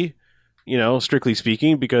movie, strictly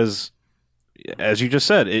speaking, because as you just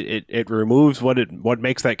said, it removes what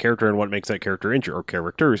makes that character and what makes that character or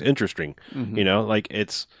characters interesting. Mm-hmm. Like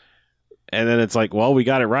it's, and then it's like, well, we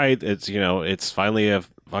got it right. It's it's finally a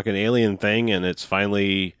fucking alien thing, and it's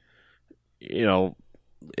finally,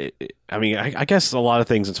 I mean, I guess a lot of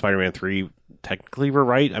things in Spider-Man 3 technically were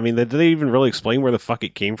right. I mean, did they even really explain where the fuck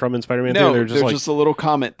it came from in Spider-Man 3? No, They're there's just a little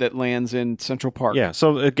comet that lands in Central Park. Yeah,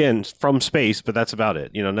 so again, from space, but that's about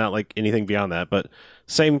it. Not like anything beyond that. But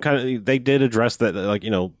same kind of, they did address that, like,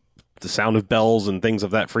 the sound of bells and things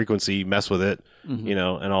of that frequency mess with it, mm-hmm.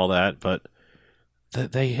 And all that. But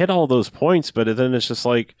they hit all those points, but then it's just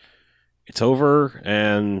like, it's over,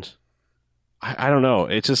 and I don't know.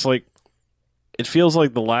 It's just like, it feels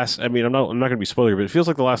like the last, I mean, I'm not going to be spoiler, but it feels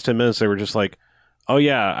like the last 10 minutes they were just like, oh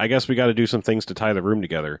yeah, I guess we got to do some things to tie the room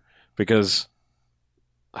together, because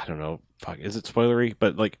I don't know, fuck, is it spoilery?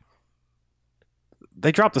 But like,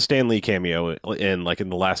 they dropped the Stan Lee cameo in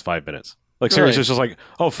the last 5 minutes. Like seriously, It's just like,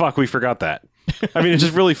 oh fuck, we forgot that. I mean, it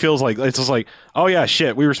just really feels like, it's just like, oh yeah,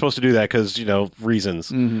 shit, we were supposed to do that because, reasons.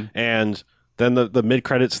 Mm-hmm. And then the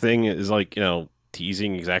mid-credits thing is like,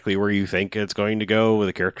 teasing exactly where you think it's going to go with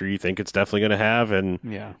a character you think it's definitely going to have, and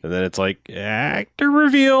then it's like actor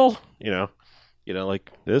reveal,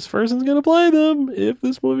 like this person's going to play them if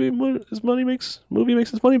this movie makes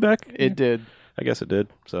its money back. It did. I guess it did.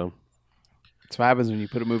 So that's what happens when you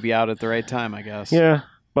put a movie out at the right time, I guess. Yeah,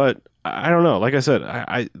 but I don't know. Like I said,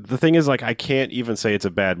 I the thing is, like, I can't even say it's a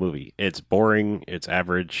bad movie. It's boring. It's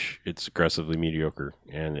average. It's aggressively mediocre,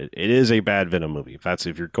 and it is a bad Venom movie.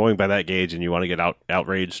 If you're going by that gauge and you want to get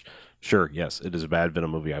outraged, sure, yes, it is a bad Venom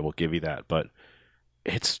movie. I will give you that, but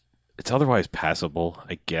it's otherwise passable,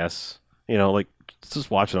 I guess. Like, just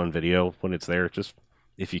watch it on video when it's there. Just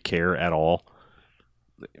if you care at all,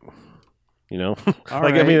 All like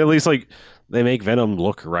right. I mean, at least like they make Venom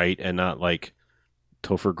look right and not like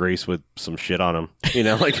Topher Grace with some shit on him,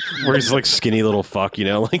 like where he's like skinny little fuck,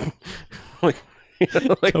 like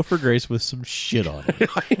Topher Grace with some shit on him.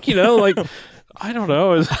 like I don't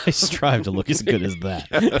know. I strive to look as good as that.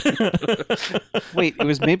 Wait, it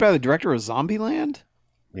was made by the director of Zombieland?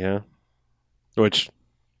 Yeah. Which,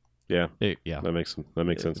 yeah, yeah, that makes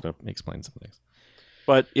sense now. Explains some things.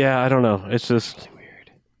 But yeah, I don't know. It's just really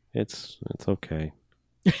weird. It's okay.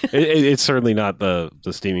 It's certainly not the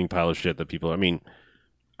steaming pile of shit that people. I mean,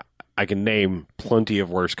 I can name plenty of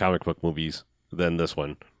worse comic book movies than this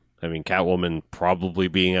one. I mean, Catwoman probably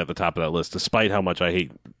being at the top of that list, despite how much I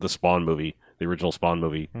hate the Spawn movie, the original Spawn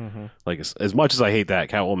movie. Mm-hmm. Like, as much as I hate that,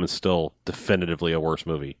 Catwoman's still definitively a worse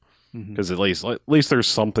movie. because at least there's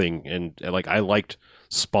something, and like I liked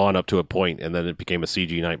Spawn up to a point, and then it became a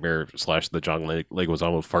CG nightmare / the John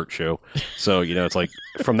Leguizamo fart show. So it's like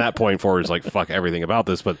from that point forward, it's like fuck everything about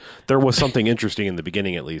this. But there was something interesting in the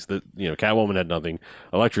beginning, at least. That Catwoman had nothing.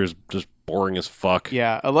 Elektra is just boring as fuck.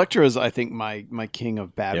 Yeah, Elektra is, I think, my king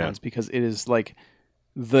of bad ones, because it is like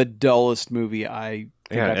the dullest movie I've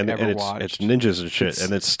ever watched. It's ninjas and shit,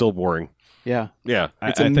 and it's still boring. Yeah, yeah.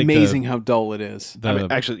 It's amazing how dull it is. I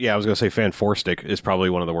mean, actually, I was gonna say Fan Four Stick is probably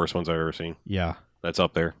one of the worst ones I've ever seen. Yeah. That's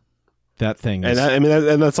up there. That thing is...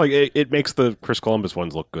 And that's like, it makes the Chris Columbus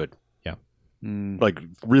ones look good. Yeah. Like,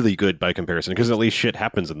 really good by comparison, because at least shit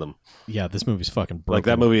happens in them. Yeah, this movie's fucking broken. Like,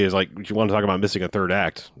 that movie is like, you want to talk about missing a third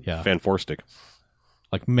act. Yeah. Fan Four Stick.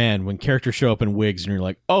 Like, man, when characters show up in wigs and you're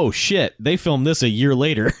like, oh shit, they filmed this a year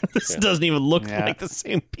later. This doesn't even look like the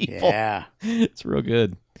same people. Yeah. It's real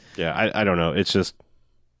good. Yeah, I don't know. It's just,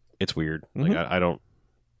 it's weird. Like, I don't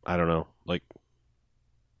know. Like,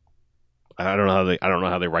 I don't know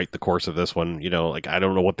how they write the course of this one. Like I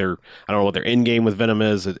don't know what their end game with Venom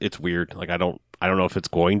is. It's weird. Like I don't know if it's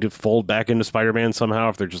going to fold back into Spider-Man somehow.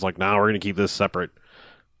 If they're just like, nah, we're going to keep this separate.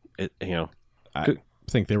 I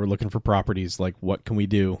think they were looking for properties. Like, what can we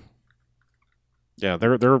do? Yeah,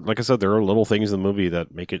 there like I said, there are little things in the movie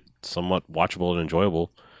that make it somewhat watchable and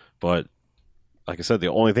enjoyable. But like I said, the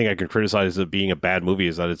only thing I can criticize it being a bad movie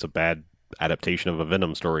is that it's a bad adaptation of a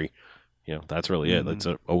Venom story. That's really it. It's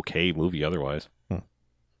an okay movie otherwise. But,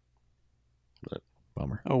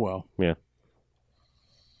 bummer. Oh, well. Yeah.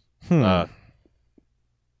 Do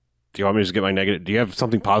you want me to just get my negative? Do you have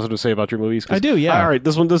something positive to say about your movies? I do, yeah. All right,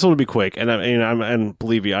 this one will be quick. And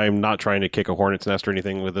believe me, I am not trying to kick a hornet's nest or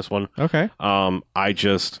anything with this one. Okay. I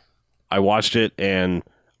watched it, and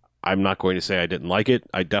I'm not going to say I didn't like it.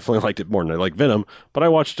 I definitely liked it more than I like Venom, but I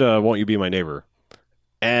watched Won't You Be My Neighbor?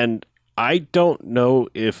 And I don't know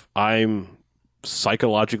if I'm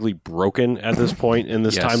psychologically broken at this point in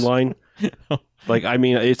this timeline. Like, I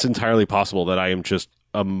mean, it's entirely possible that I am just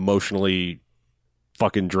emotionally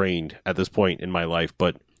fucking drained at this point in my life,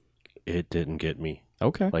 but it didn't get me.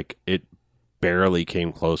 Okay. Like, it barely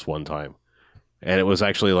came close one time. And it was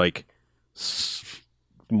actually like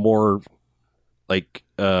more like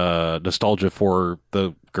nostalgia for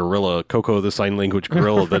the gorilla, Coco the sign language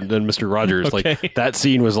gorilla than Mr. Rogers. Okay. Like that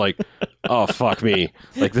scene was like, oh fuck me.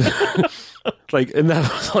 Like this, like, and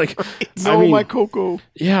that was like, no, I mean, my Coco.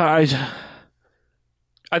 Yeah,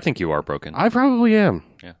 I think you are broken. I probably am.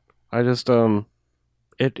 Yeah. I just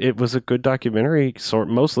it was a good documentary,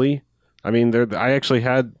 mostly. I mean, I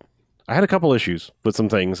had a couple issues with some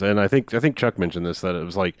things, and I think Chuck mentioned this, that it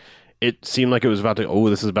was like, it seemed like it was about to,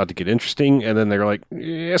 this is about to get interesting, and then they were like,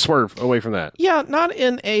 yeah, swerve away from that. Yeah, not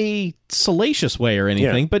in a salacious way or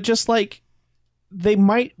anything, but just like they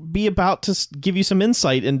might be about to give you some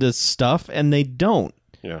insight into stuff, and they don't.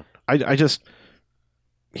 Yeah. I just,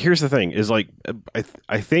 here's the thing, is like,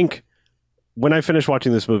 I think when I finished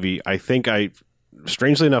watching this movie,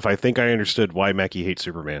 strangely enough, I think I understood why Mackie hates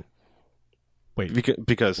Superman. Wait,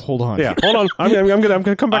 because hold on. Yeah, hold on. I'm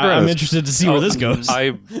gonna come back around. I'm interested to see where this goes.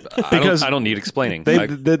 I don't need explaining.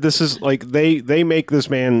 This is like they make this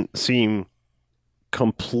man seem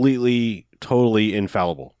completely, totally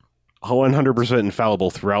infallible, 100% infallible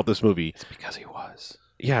throughout this movie. It's because he was.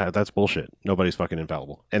 Yeah, that's bullshit. Nobody's fucking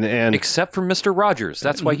infallible, and except for Mr. Rogers.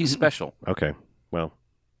 That's why he's special. Okay, well,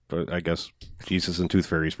 I guess Jesus and Tooth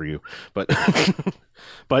Fairies for you, but.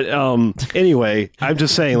 But anyway, I'm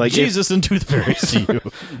just saying, like, Jesus and Tooth Fairies to you.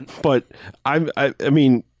 But I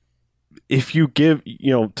mean, if you give,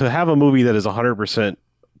 to have a movie that is 100%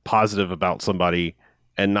 positive about somebody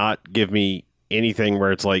and not give me anything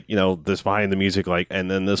where it's like, this behind the music, like, and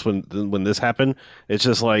then this one, when this happened, it's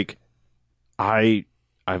just like, I've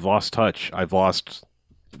lost touch. I've lost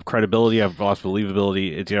credibility. I've lost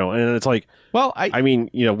believability. It's, and it's like, well, I mean,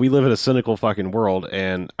 we live in a cynical fucking world,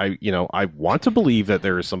 and I want to believe that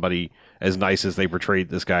there is somebody as nice as they portrayed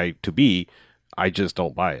this guy to be. I just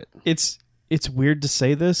don't buy it. It's weird to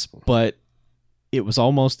say this, but it was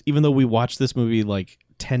almost, even though we watched this movie like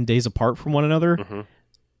 10 days apart from one another,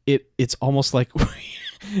 it's almost like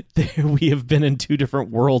we have been in two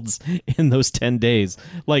different worlds in those 10 days.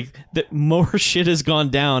 Like, more shit has gone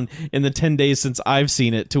down in the 10 days since I've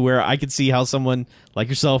seen it, to where I could see how someone like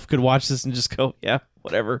yourself could watch this and just go, yeah,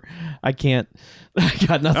 whatever. I got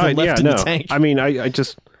nothing left in the tank. I mean, I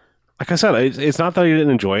just, like I said, it's not that I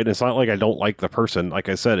didn't enjoy it. It's not like I don't like the person. Like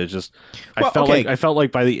I said, it's just, I felt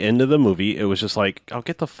like by the end of the movie, it was just like, oh,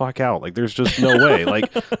 get the fuck out. Like, there's just no way.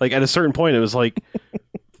 Like at a certain point, it was like,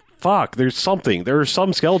 fuck, there's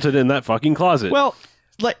some skeleton in that fucking closet. Well,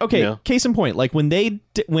 like, okay, Yeah. case in point, like when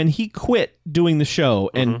he quit doing the show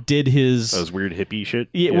and did his Those weird hippie shit.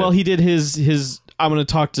 yeah, well, he did his I'm going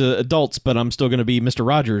to talk to adults, but I'm still going to be Mr.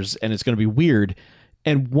 Rogers, and it's going to be weird.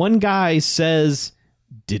 And one guy says,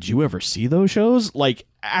 "Did you ever see those shows?" Like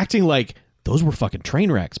acting like those were fucking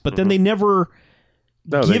train wrecks, but then they never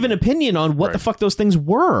give an opinion on what the fuck those things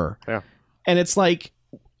were. Yeah. And it's like,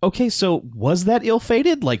 okay, so was that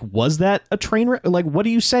ill-fated? Like, was that a train wreck? Like, what are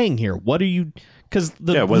you saying here? What are you? Because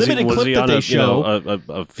the limited clip that they show,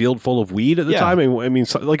 a field full of weed at the Yeah. time. I mean,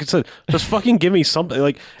 like I said, just fucking give me something.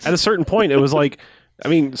 Like at a certain point, it was like, I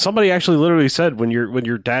mean, somebody actually literally said when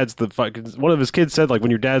your dad's the fucking, one of his kids said like when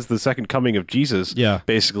your dad's the second coming of Jesus, Yeah.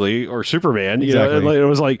 basically, or Superman. You Exactly. know, and like, it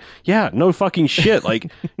was like, yeah, no fucking shit.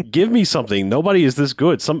 Like, give me something. Nobody is this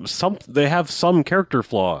good. Some they have some character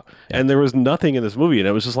flaw, and there was nothing in this movie, and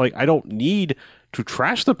it was just like, I don't need to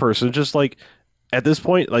trash the person. Just like at this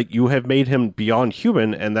point, like you have made him beyond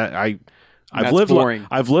human, and that I've That's lived. boring.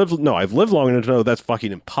 I've lived long enough to know that's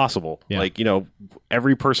fucking impossible. Yeah. Like, you know,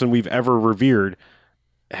 every person we've ever revered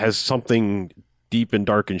has something deep and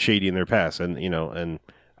dark and shady in their past, and you know, and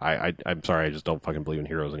I'm sorry, I just don't fucking believe in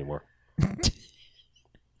heroes anymore.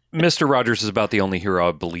 Mr. Rogers is about the only hero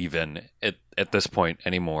I believe in at this point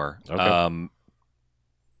anymore. Okay.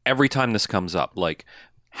 Every time this comes up, like,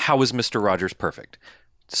 how is Mr. Rogers perfect?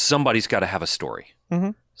 Somebody's got to have a story.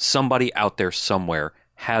 Mhm. Somebody out there somewhere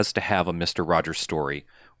has to have a Mr. Rogers story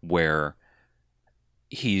where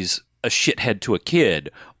he's a shithead to a kid,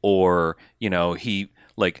 or, you know, he's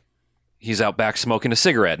out back smoking a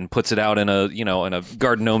cigarette and puts it out in a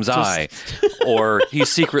garden gnome's eye, or he's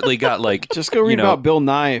secretly got like, Just go read you know, about Bill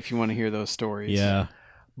Nye if you want to hear those stories. yeah,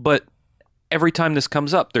 But every time this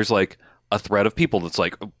comes up, there's like a thread of people that's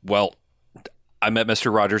like, well, I met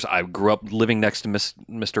Mr. Rogers. I grew up living next to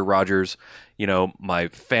Mr. Rogers. You know, my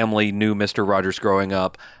family knew Mr. Rogers growing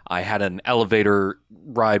up. I had an elevator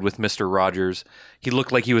ride with Mr. Rogers. He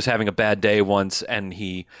looked like he was having a bad day once, and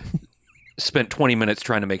he spent 20 minutes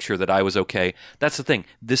trying to make sure that I was okay. That's the thing.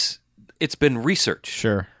 It's been researched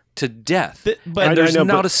sure. to death. but- and there's I know,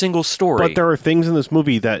 not but- a single story. But there are things in this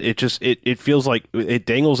movie that it feels like it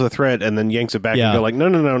dangles a thread and then yanks it back Yeah. and go like,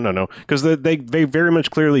 no, because they very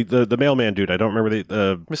much clearly the mailman dude, I don't remember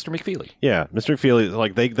Mr. McFeely. yeah, Mr. Feely,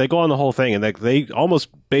 like they go on the whole thing, and they almost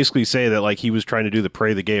basically say that like he was trying to do the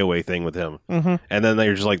pray the gay away thing with him, and then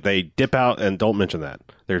they're just like they dip out and don't mention that.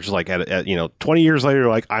 They're just like at 20 years later,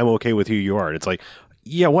 like I'm okay with who you are. And it's like,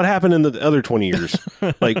 yeah, what happened in the other 20 years,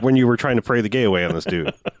 like when you were trying to pray the gay away on this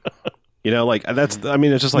dude? You know, like that's. I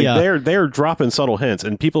mean, it's just like Yeah. they're dropping subtle hints,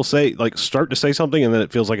 and people say like start to say something, and then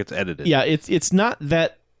it feels like it's edited. Yeah, it's not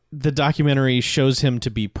that the documentary shows him to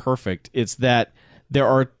be perfect. It's that there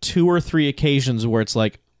are 2 or 3 occasions where it's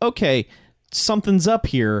like, okay, something's up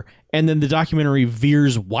here, and then the documentary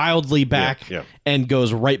veers wildly back yeah. and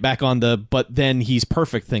goes right back on the but then he's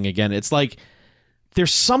perfect thing again. It's like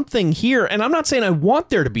there's something here, and I'm not saying I want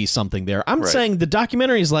there to be something there. I'm Right. saying the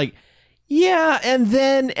documentary is like, yeah,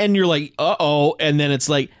 and you're like, uh-oh, and then it's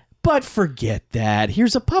like, but forget that.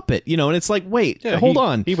 Here's a puppet, and it's like, wait, Yeah, hold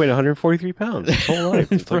on. He weighed 143 pounds his whole life.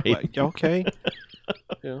 It's like, Right. okay.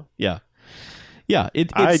 Yeah. Yeah. Yeah,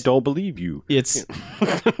 I it's don't believe you. it's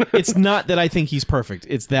it's not that I think he's perfect.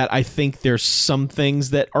 It's that I think there's some things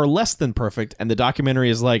that are less than perfect, and the documentary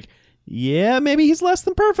is like, yeah, maybe he's less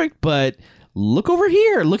than perfect, but look over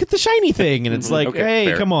here, look at the shiny thing, and it's like, Okay, hey,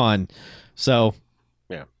 fair. come on. So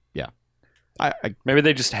Yeah. I Maybe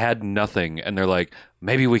they just had nothing, and they're like,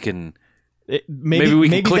 maybe we can. maybe we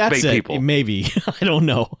can that's clickbait it. people. Maybe I don't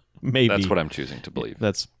know. Maybe That's what I'm choosing to believe.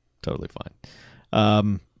 That's totally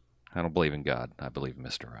fine. I don't believe in God. I believe in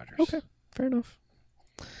Mr. Rogers. Okay, fair enough.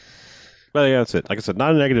 Well, yeah, that's it. Like I said,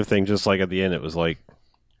 not a negative thing. Just like at the end, it was like,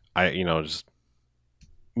 just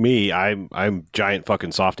me. I'm giant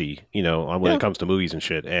fucking softy. When Yeah. it comes to movies and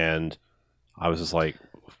shit. And I was just like,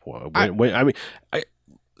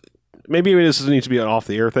 maybe this needs to be an off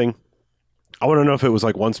the air thing. I want to know if it was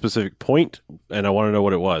like one specific point, and I want to know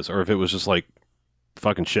what it was, or if it was just like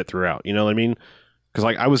fucking shit throughout. You know what I mean? Because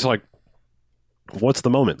like I was like, what's the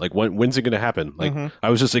moment? Like when's it going to happen? Like I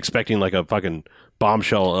was just expecting like a fucking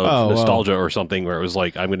bombshell of nostalgia or something where it was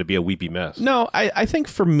like I'm going to be a weepy mess. No, I think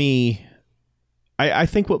for me, I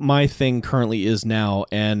think what my thing currently is now,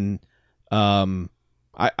 and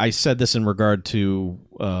I said this in regard to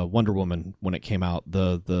Wonder Woman when it came out,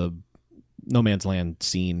 the No Man's Land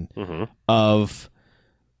scene Mm-hmm. of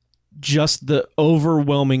just the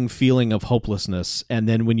overwhelming feeling of hopelessness, and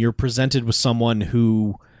then when you're presented with someone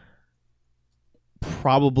who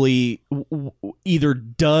probably either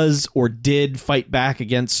does or did fight back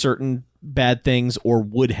against certain bad things or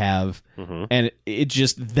would have, and it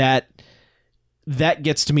just that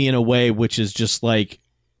gets to me in a way which is just like,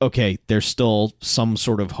 okay, there's still some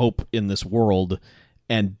sort of hope in this world,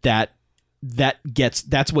 and that's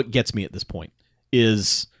what gets me at this point,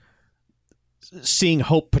 is seeing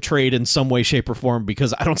hope portrayed in some way, shape, or form,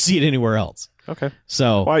 because I don't see it anywhere else. Okay.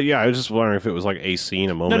 So, well, yeah, I was just wondering if it was like a scene,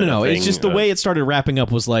 a moment. no. a thing, It's just the way it started wrapping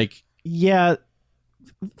up was like, yeah,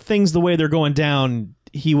 things the way they're going down,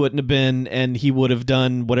 he wouldn't have been, and he would have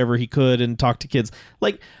done whatever he could and talked to kids.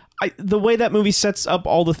 Like, the way that movie sets up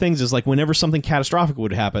all the things is like, whenever something catastrophic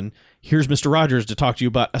would happen, here's Mr. Rogers to talk to you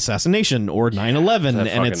about assassination or 9/11, that and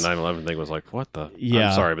fucking it's 9/11 thing was like, what the? Yeah.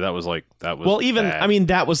 I'm sorry, but that was well, even bad. I mean,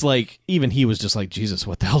 that was like, even he was just like, Jesus,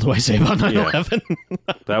 what the hell do I say about 9/11?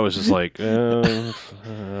 That was just like, okay,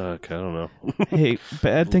 I don't know. Hey,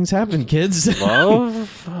 bad things happen, kids.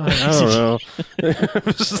 Love? I don't know. It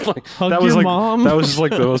was just like Hug that was your like mom. that was just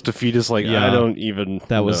like the most defeatist. Like, Yeah. I don't even.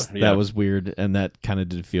 That was know. Yeah. that was weird, and that kind of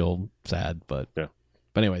did feel sad, but Yeah.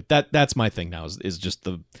 But anyway, that's my thing now is just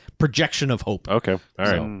the projection of hope. Okay. All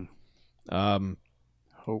right. So,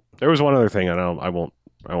 Hope. There was one other thing. I won't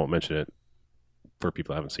mention it for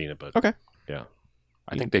people who haven't seen it, but okay. Yeah.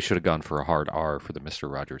 I think they should have gone for a hard R for the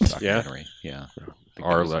Mr. Rogers documentary. Yeah.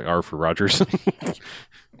 R like R for Rogers.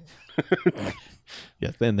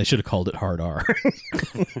 Yeah, then they should have called it Hard R.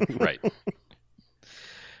 Right.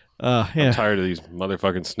 I'm Yeah. tired of these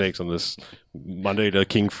motherfucking snakes on this Monday to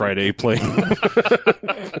King Friday plane.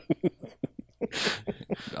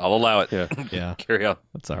 I'll allow it. Yeah. Yeah, Carry on.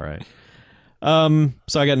 that's all right.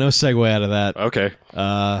 So I got no segue out of that. Okay.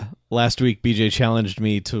 Last week BJ challenged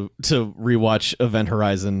me to rewatch Event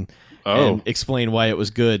Horizon and explain why it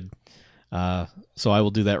was good. So I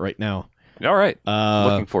will do that right now. All right.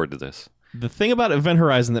 Looking forward to this. The thing about Event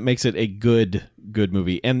Horizon that makes it a good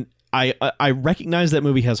movie, and I recognize that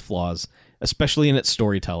movie has flaws, especially in its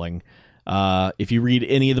storytelling. If you read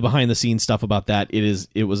any of the behind the scenes stuff about that,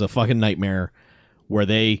 it was a fucking nightmare where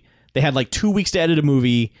they had like 2 weeks to edit a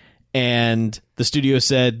movie, and the studio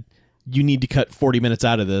said, you need to cut 40 minutes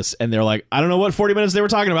out of this. And they're like, I don't know what 40 minutes they were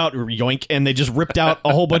talking about, yoink. And they just ripped out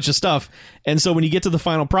a whole bunch of stuff. And so when you get to the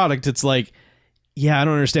final product, it's like, yeah, I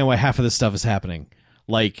don't understand why half of this stuff is happening.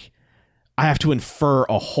 Like, I have to infer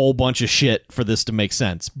a whole bunch of shit for this to make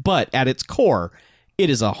sense. But at its core, it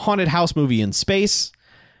is a haunted house movie in space.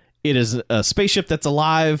 It is a spaceship that's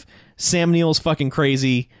alive. Sam Neill's fucking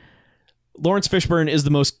crazy. Lawrence Fishburne is the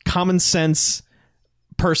most common sense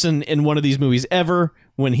person in one of these movies ever.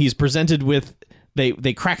 When he's presented with,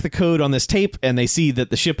 they crack the code on this tape and they see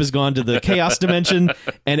that the ship has gone to the chaos dimension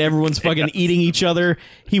and everyone's fucking eating each other.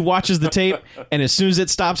 He watches the tape, and as soon as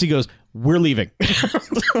it stops, he goes, we're leaving.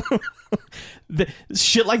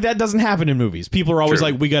 Shit like that doesn't happen in movies. People are always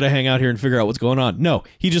like, we got to hang out here and figure out what's going on. No,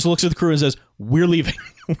 he just looks at the crew and says, we're leaving.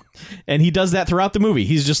 And he does that throughout the movie.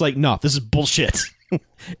 He's just like, no, this is bullshit.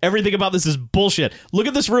 Everything about this is bullshit. Look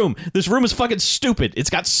at this room. This room is fucking stupid. It's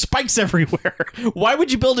got spikes everywhere. Why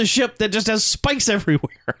would you build a ship that just has spikes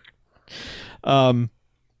everywhere? The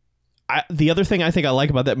other thing I think I like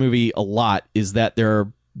about that movie a lot is that there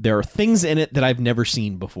are things in it that I've never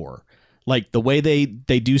seen before. Like the way they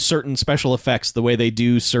do certain special effects, the way they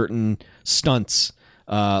do certain stunts.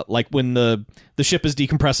 Like when the ship is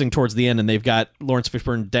decompressing towards the end and they've got Lawrence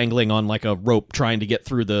Fishburne dangling on like a rope trying to get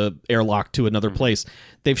through the airlock to another place.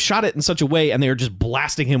 They've shot it in such a way, and they're just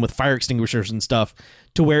blasting him with fire extinguishers and stuff,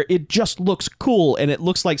 to where it just looks cool, and it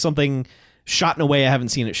looks like something shot in a way I haven't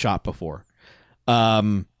seen it shot before.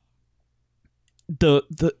 I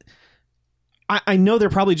know they're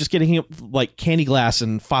probably just getting like candy glass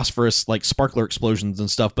and phosphorus, like sparkler explosions and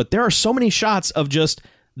stuff, but there are so many shots of just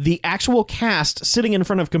the actual cast sitting in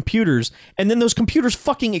front of computers, and then those computers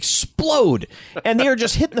fucking explode, and they are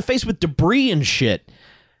just hit in the face with debris and shit.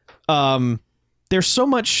 There's so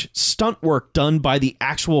much stunt work done by the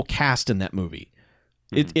actual cast in that movie.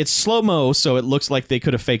 It's slow-mo, so it looks like they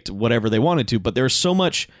could have faked whatever they wanted to, but there's so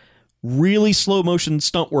much really slow-motion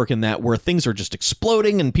stunt work in that where things are just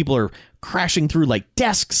exploding and people are crashing through like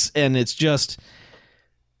desks, and it's just...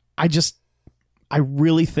 I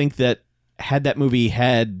really think that had that movie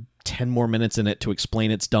had 10 more minutes in it to explain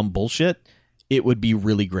its dumb bullshit, it would be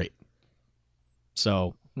really great.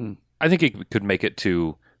 So I think it could make it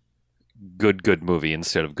to good movie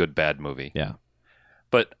instead of good bad movie. yeah.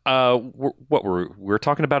 But we were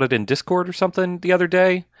talking about it in Discord or something the other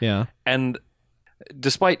day, Yeah. and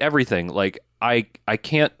despite everything, like I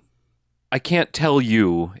can't tell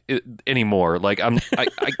you anymore. Like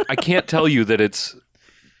I can't tell you that it's.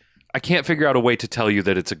 I can't figure out a way to tell you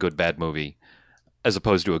that it's a good bad movie, as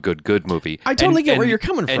opposed to a good movie. I totally get where you're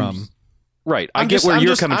coming and from. Right. I get where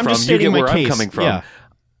you're coming from. You get where I'm coming from. Yeah.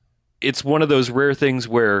 It's one of those rare things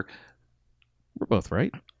where We're both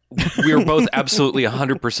right. we're both absolutely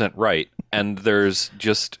 100% right, and there's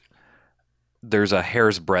a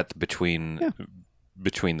hair's breadth between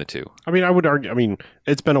the two. I mean, I would argue. I mean,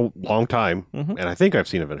 it's been a long time, Mhm. and I think I've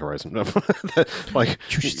seen Event Horizon. Like,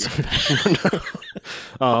 You should say that.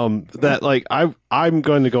 that like I'm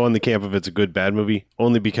going to go on the camp of it's a good bad movie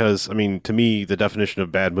only because I mean, to me, the definition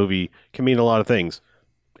of bad movie can mean a lot of things.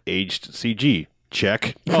 Aged CG,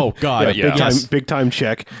 check. Oh God, Yeah. Big time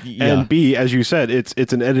check. Yeah. And B, as you said, it's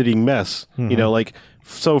an editing mess. You know, like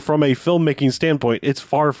so from a filmmaking standpoint, it's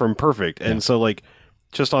far from perfect. And so like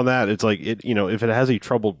just on that, it's like it, you know, if it has a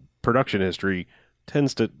troubled production history,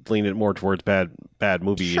 tends to lean it more towards bad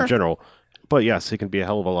movie in general. But yes, it can be a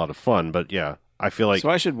hell of a lot of fun. But yeah, I feel like So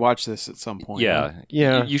I should watch this at some point. Yeah,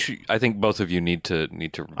 Yeah. You should. I think both of you need to.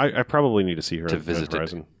 I probably need to see her To at visit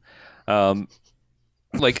Event it. Horizon.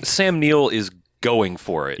 Like Sam Neill is going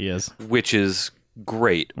for it, He is. which is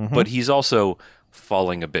great, Mhm. but he's also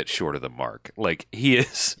falling a bit short of the mark. Like he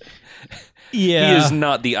is. Yeah. He is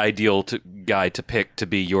not the ideal guy to pick to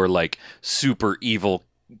be your like super evil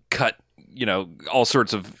cut, you know, all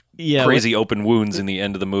sorts of crazy open wounds in the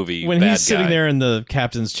end of the movie. When bad he's sitting guy. there in the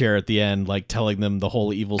captain's chair at the end, like telling them the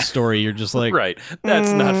whole evil story, you're just like, right?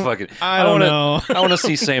 That's not fucking. I don't know. I want to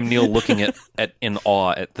see Sam Neill looking at in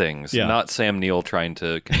awe at things, Yeah. not Sam Neill trying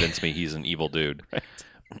to convince me he's an evil dude.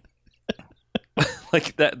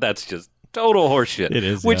 Like that. That's just total horseshit. It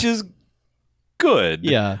is, which yeah. is good.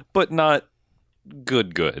 Yeah. but not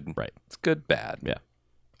good. Right. It's good. Bad. Yeah.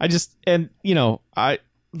 I just, and you know,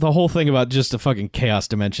 the whole thing about just a fucking chaos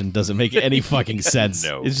dimension doesn't make any fucking sense.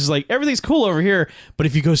 No. It's just like everything's cool over here, but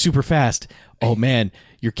if you go super fast, oh man,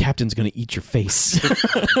 your captain's gonna eat your face.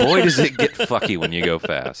 Boy, does it get fucky when you go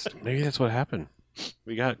fast. Maybe that's what happened.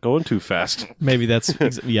 We got going too fast. Maybe that's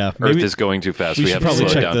yeah. Earth Maybe is going too fast. we We should have to probably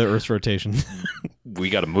slow check down. the Earth's rotation. We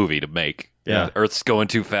got a movie to make. Yeah. Earth's going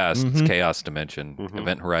too fast. Mhm. It's Chaos Dimension.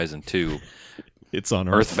 Event Horizon 2. It's on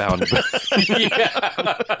Earth. Earthbound.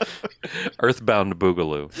 Yeah. Earthbound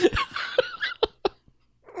Boogaloo.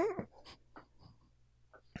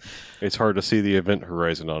 It's hard to see the Event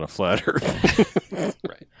Horizon on a flat Earth.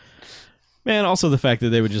 Right. Man, also the fact that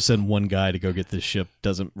they would just send one guy to go get this ship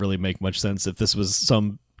doesn't really make much sense. If this was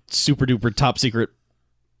some super duper top secret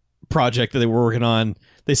project that they were working on,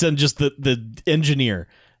 they send just the engineer,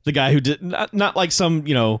 the guy who did not like some,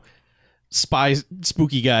 you know,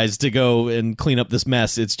 spooky guys to go and clean up this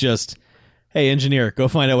mess. It's just, hey, engineer, go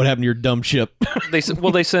find out what happened to your dumb ship. They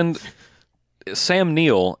send Sam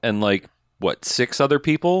Neill and like what 6 other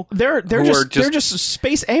people. They're Who are they're just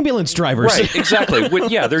space ambulance drivers. Right, exactly.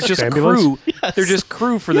 Yeah, they're just Ambulance? crew. Yes. They're just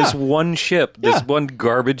crew for this one ship, this Yeah. one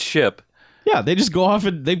garbage ship. Yeah, they just go off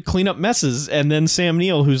and they clean up messes, and then Sam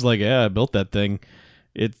Neill, who's like, "Yeah, I built that thing.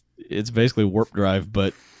 It's basically warp drive,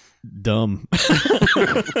 but dumb."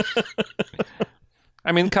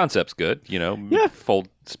 I mean, the concept's good, you know. Yeah. Fold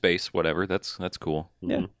space, whatever. That's cool.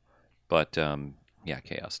 Yeah. But yeah,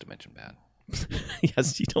 Chaos Dimension bad.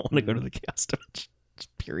 Yes, you don't want to go to the chaos dimension. It's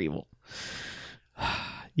pure evil.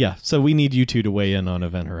 Yeah, so we need you two to weigh in on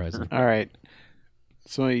Event Horizon. All right.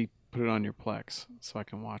 Somebody put it on your Plex so I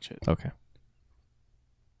can watch it Okay.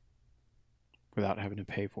 without having to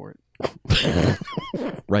pay for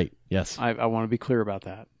it. Right. Yes. I want to be clear about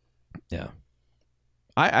that. Yeah.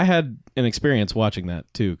 I had an experience watching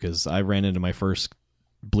that too, because I ran into my first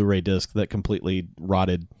Blu-ray disc that completely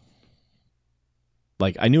rotted.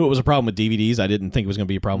 Like, I knew it was a problem with DVDs. I didn't think it was going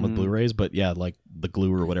to be a problem with Blu-rays, but yeah, like the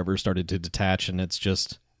glue or whatever started to detach, and it's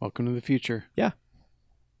just. Welcome to the future.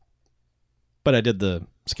 But I did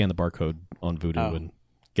scan the barcode on Vudu Oh. and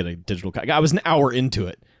get a digital copy. I was an hour into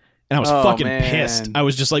it, and I was Oh, fucking man. pissed. I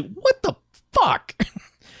was just like, "What the fuck?" I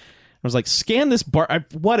was like, "Scan this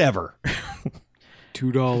whatever."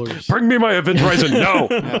 $2. Bring me my Event Horizon now.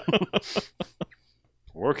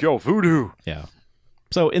 Work your voodoo. Yeah.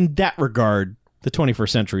 So in that regard, the 21st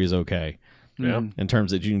century is okay Yeah. in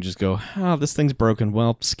terms that you can just go, "Oh, this thing's broken.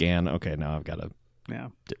 Well, scan. Okay, now I've got a Yeah.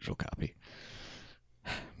 digital copy."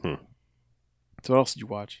 So what else did you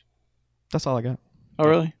watch? That's all I got. Oh,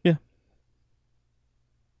 really? Yeah.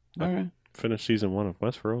 All right. Finished season 1 of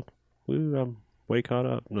Westworld. Woo, I'm way caught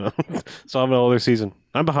up. No. Still have another season.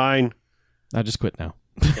 I'm behind. I just quit now.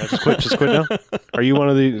 Yeah, just quit now. Are you one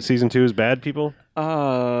of the season 2's bad people?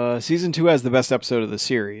 Season 2 has the best episode of the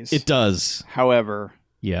series. It does. However,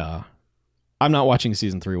 Yeah. I'm not watching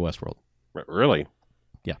season 3 of Westworld. Really?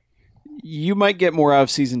 You might get more out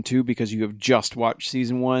of season 2 because you have just watched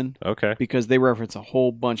season 1. Okay. Because they reference a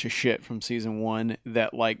whole bunch of shit from season 1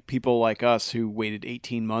 that, like, people like us who waited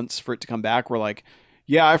 18 months for it to come back were like,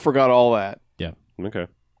 yeah, I forgot all that. Okay.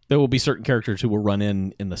 There will be certain characters who will run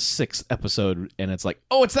in the 6th episode, and it's like,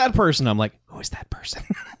 oh, it's that person. I'm like, who is that person?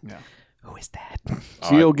 Yeah. Who is that?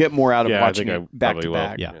 So you'll get more out of Yeah, watching I think it I back probably to will.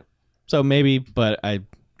 back. Yeah. So maybe, but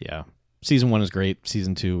season 1 is great.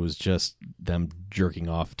 Season 2 was just them jerking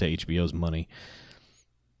off to HBO's money,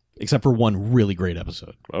 except for one really great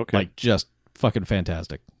episode. Okay. Like, just fucking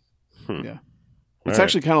fantastic. Yeah. All It's right.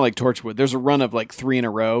 actually kind of like Torchwood. There's a run of like 3 in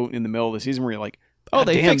a row in the middle of the season where you're like, Oh,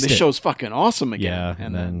 they damn, fixed this it. show's fucking awesome again. Yeah,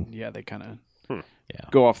 and and then they kind of Yeah.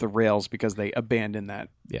 go off the rails because they abandon that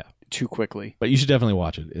Yeah. too quickly. But you should definitely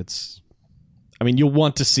watch it. You'll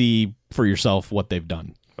want to see for yourself what they've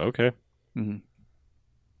done. Okay. hmm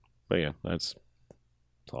But yeah, that's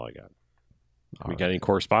all I got. All We got right. any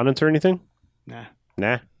correspondence or anything? Nah.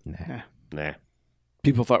 Nah. Nah.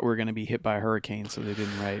 People thought we were going to be hit by a hurricane, so they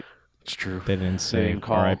didn't write. It's true. They didn't say didn't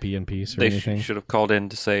call. R.I.P. in peace or They anything. should have called in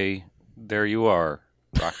to say, "There you are,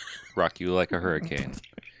 rock you like a hurricane."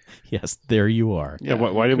 Yes, there you are. Yeah,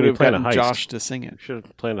 why didn't could we have plan a gotten heist? Josh to sing it. Should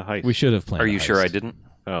have planned a heist. We should have planned. Are a you sure I heist. didn't?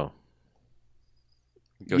 Oh,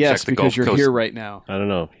 Go Yes, check the because Gulf you're Coast. here right now. I don't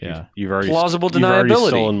know. Yeah. You've already Plausible you've already deniability.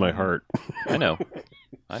 stolen my heart. I know.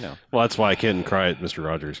 I know. Well, that's why I can't cry at Mr.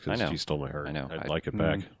 Rogers I because know. you stole my heart. I know. I'd I- like it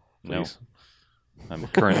back. No. Please. I'm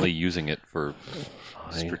currently using it for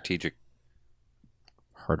strategic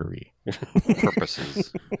Hardery.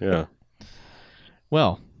 purposes. Yeah.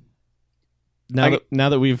 Well, now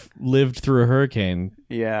that we've lived through a hurricane,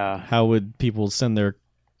 Yeah. how would people send their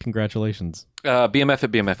congratulations? BMF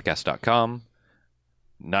at bmfcast.com,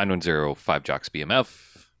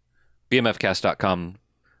 910-5JOCKS-BMF, bmfcast.com,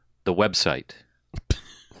 the website,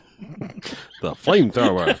 The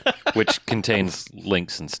flamethrower. which contains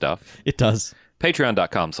links and stuff. It does.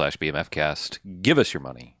 Patreon.com/BMFcast. Give us your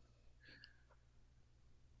money.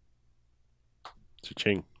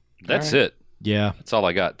 Cha-ching. That's All right. it. Yeah. That's all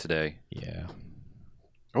I got today. Yeah.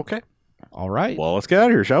 Okay. All right. Well, let's get out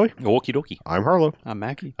of here, shall we? Okie dokie. I'm Harlow. I'm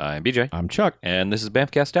Mackie. I'm BJ. I'm Chuck. And this is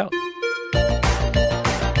Bamfcast out.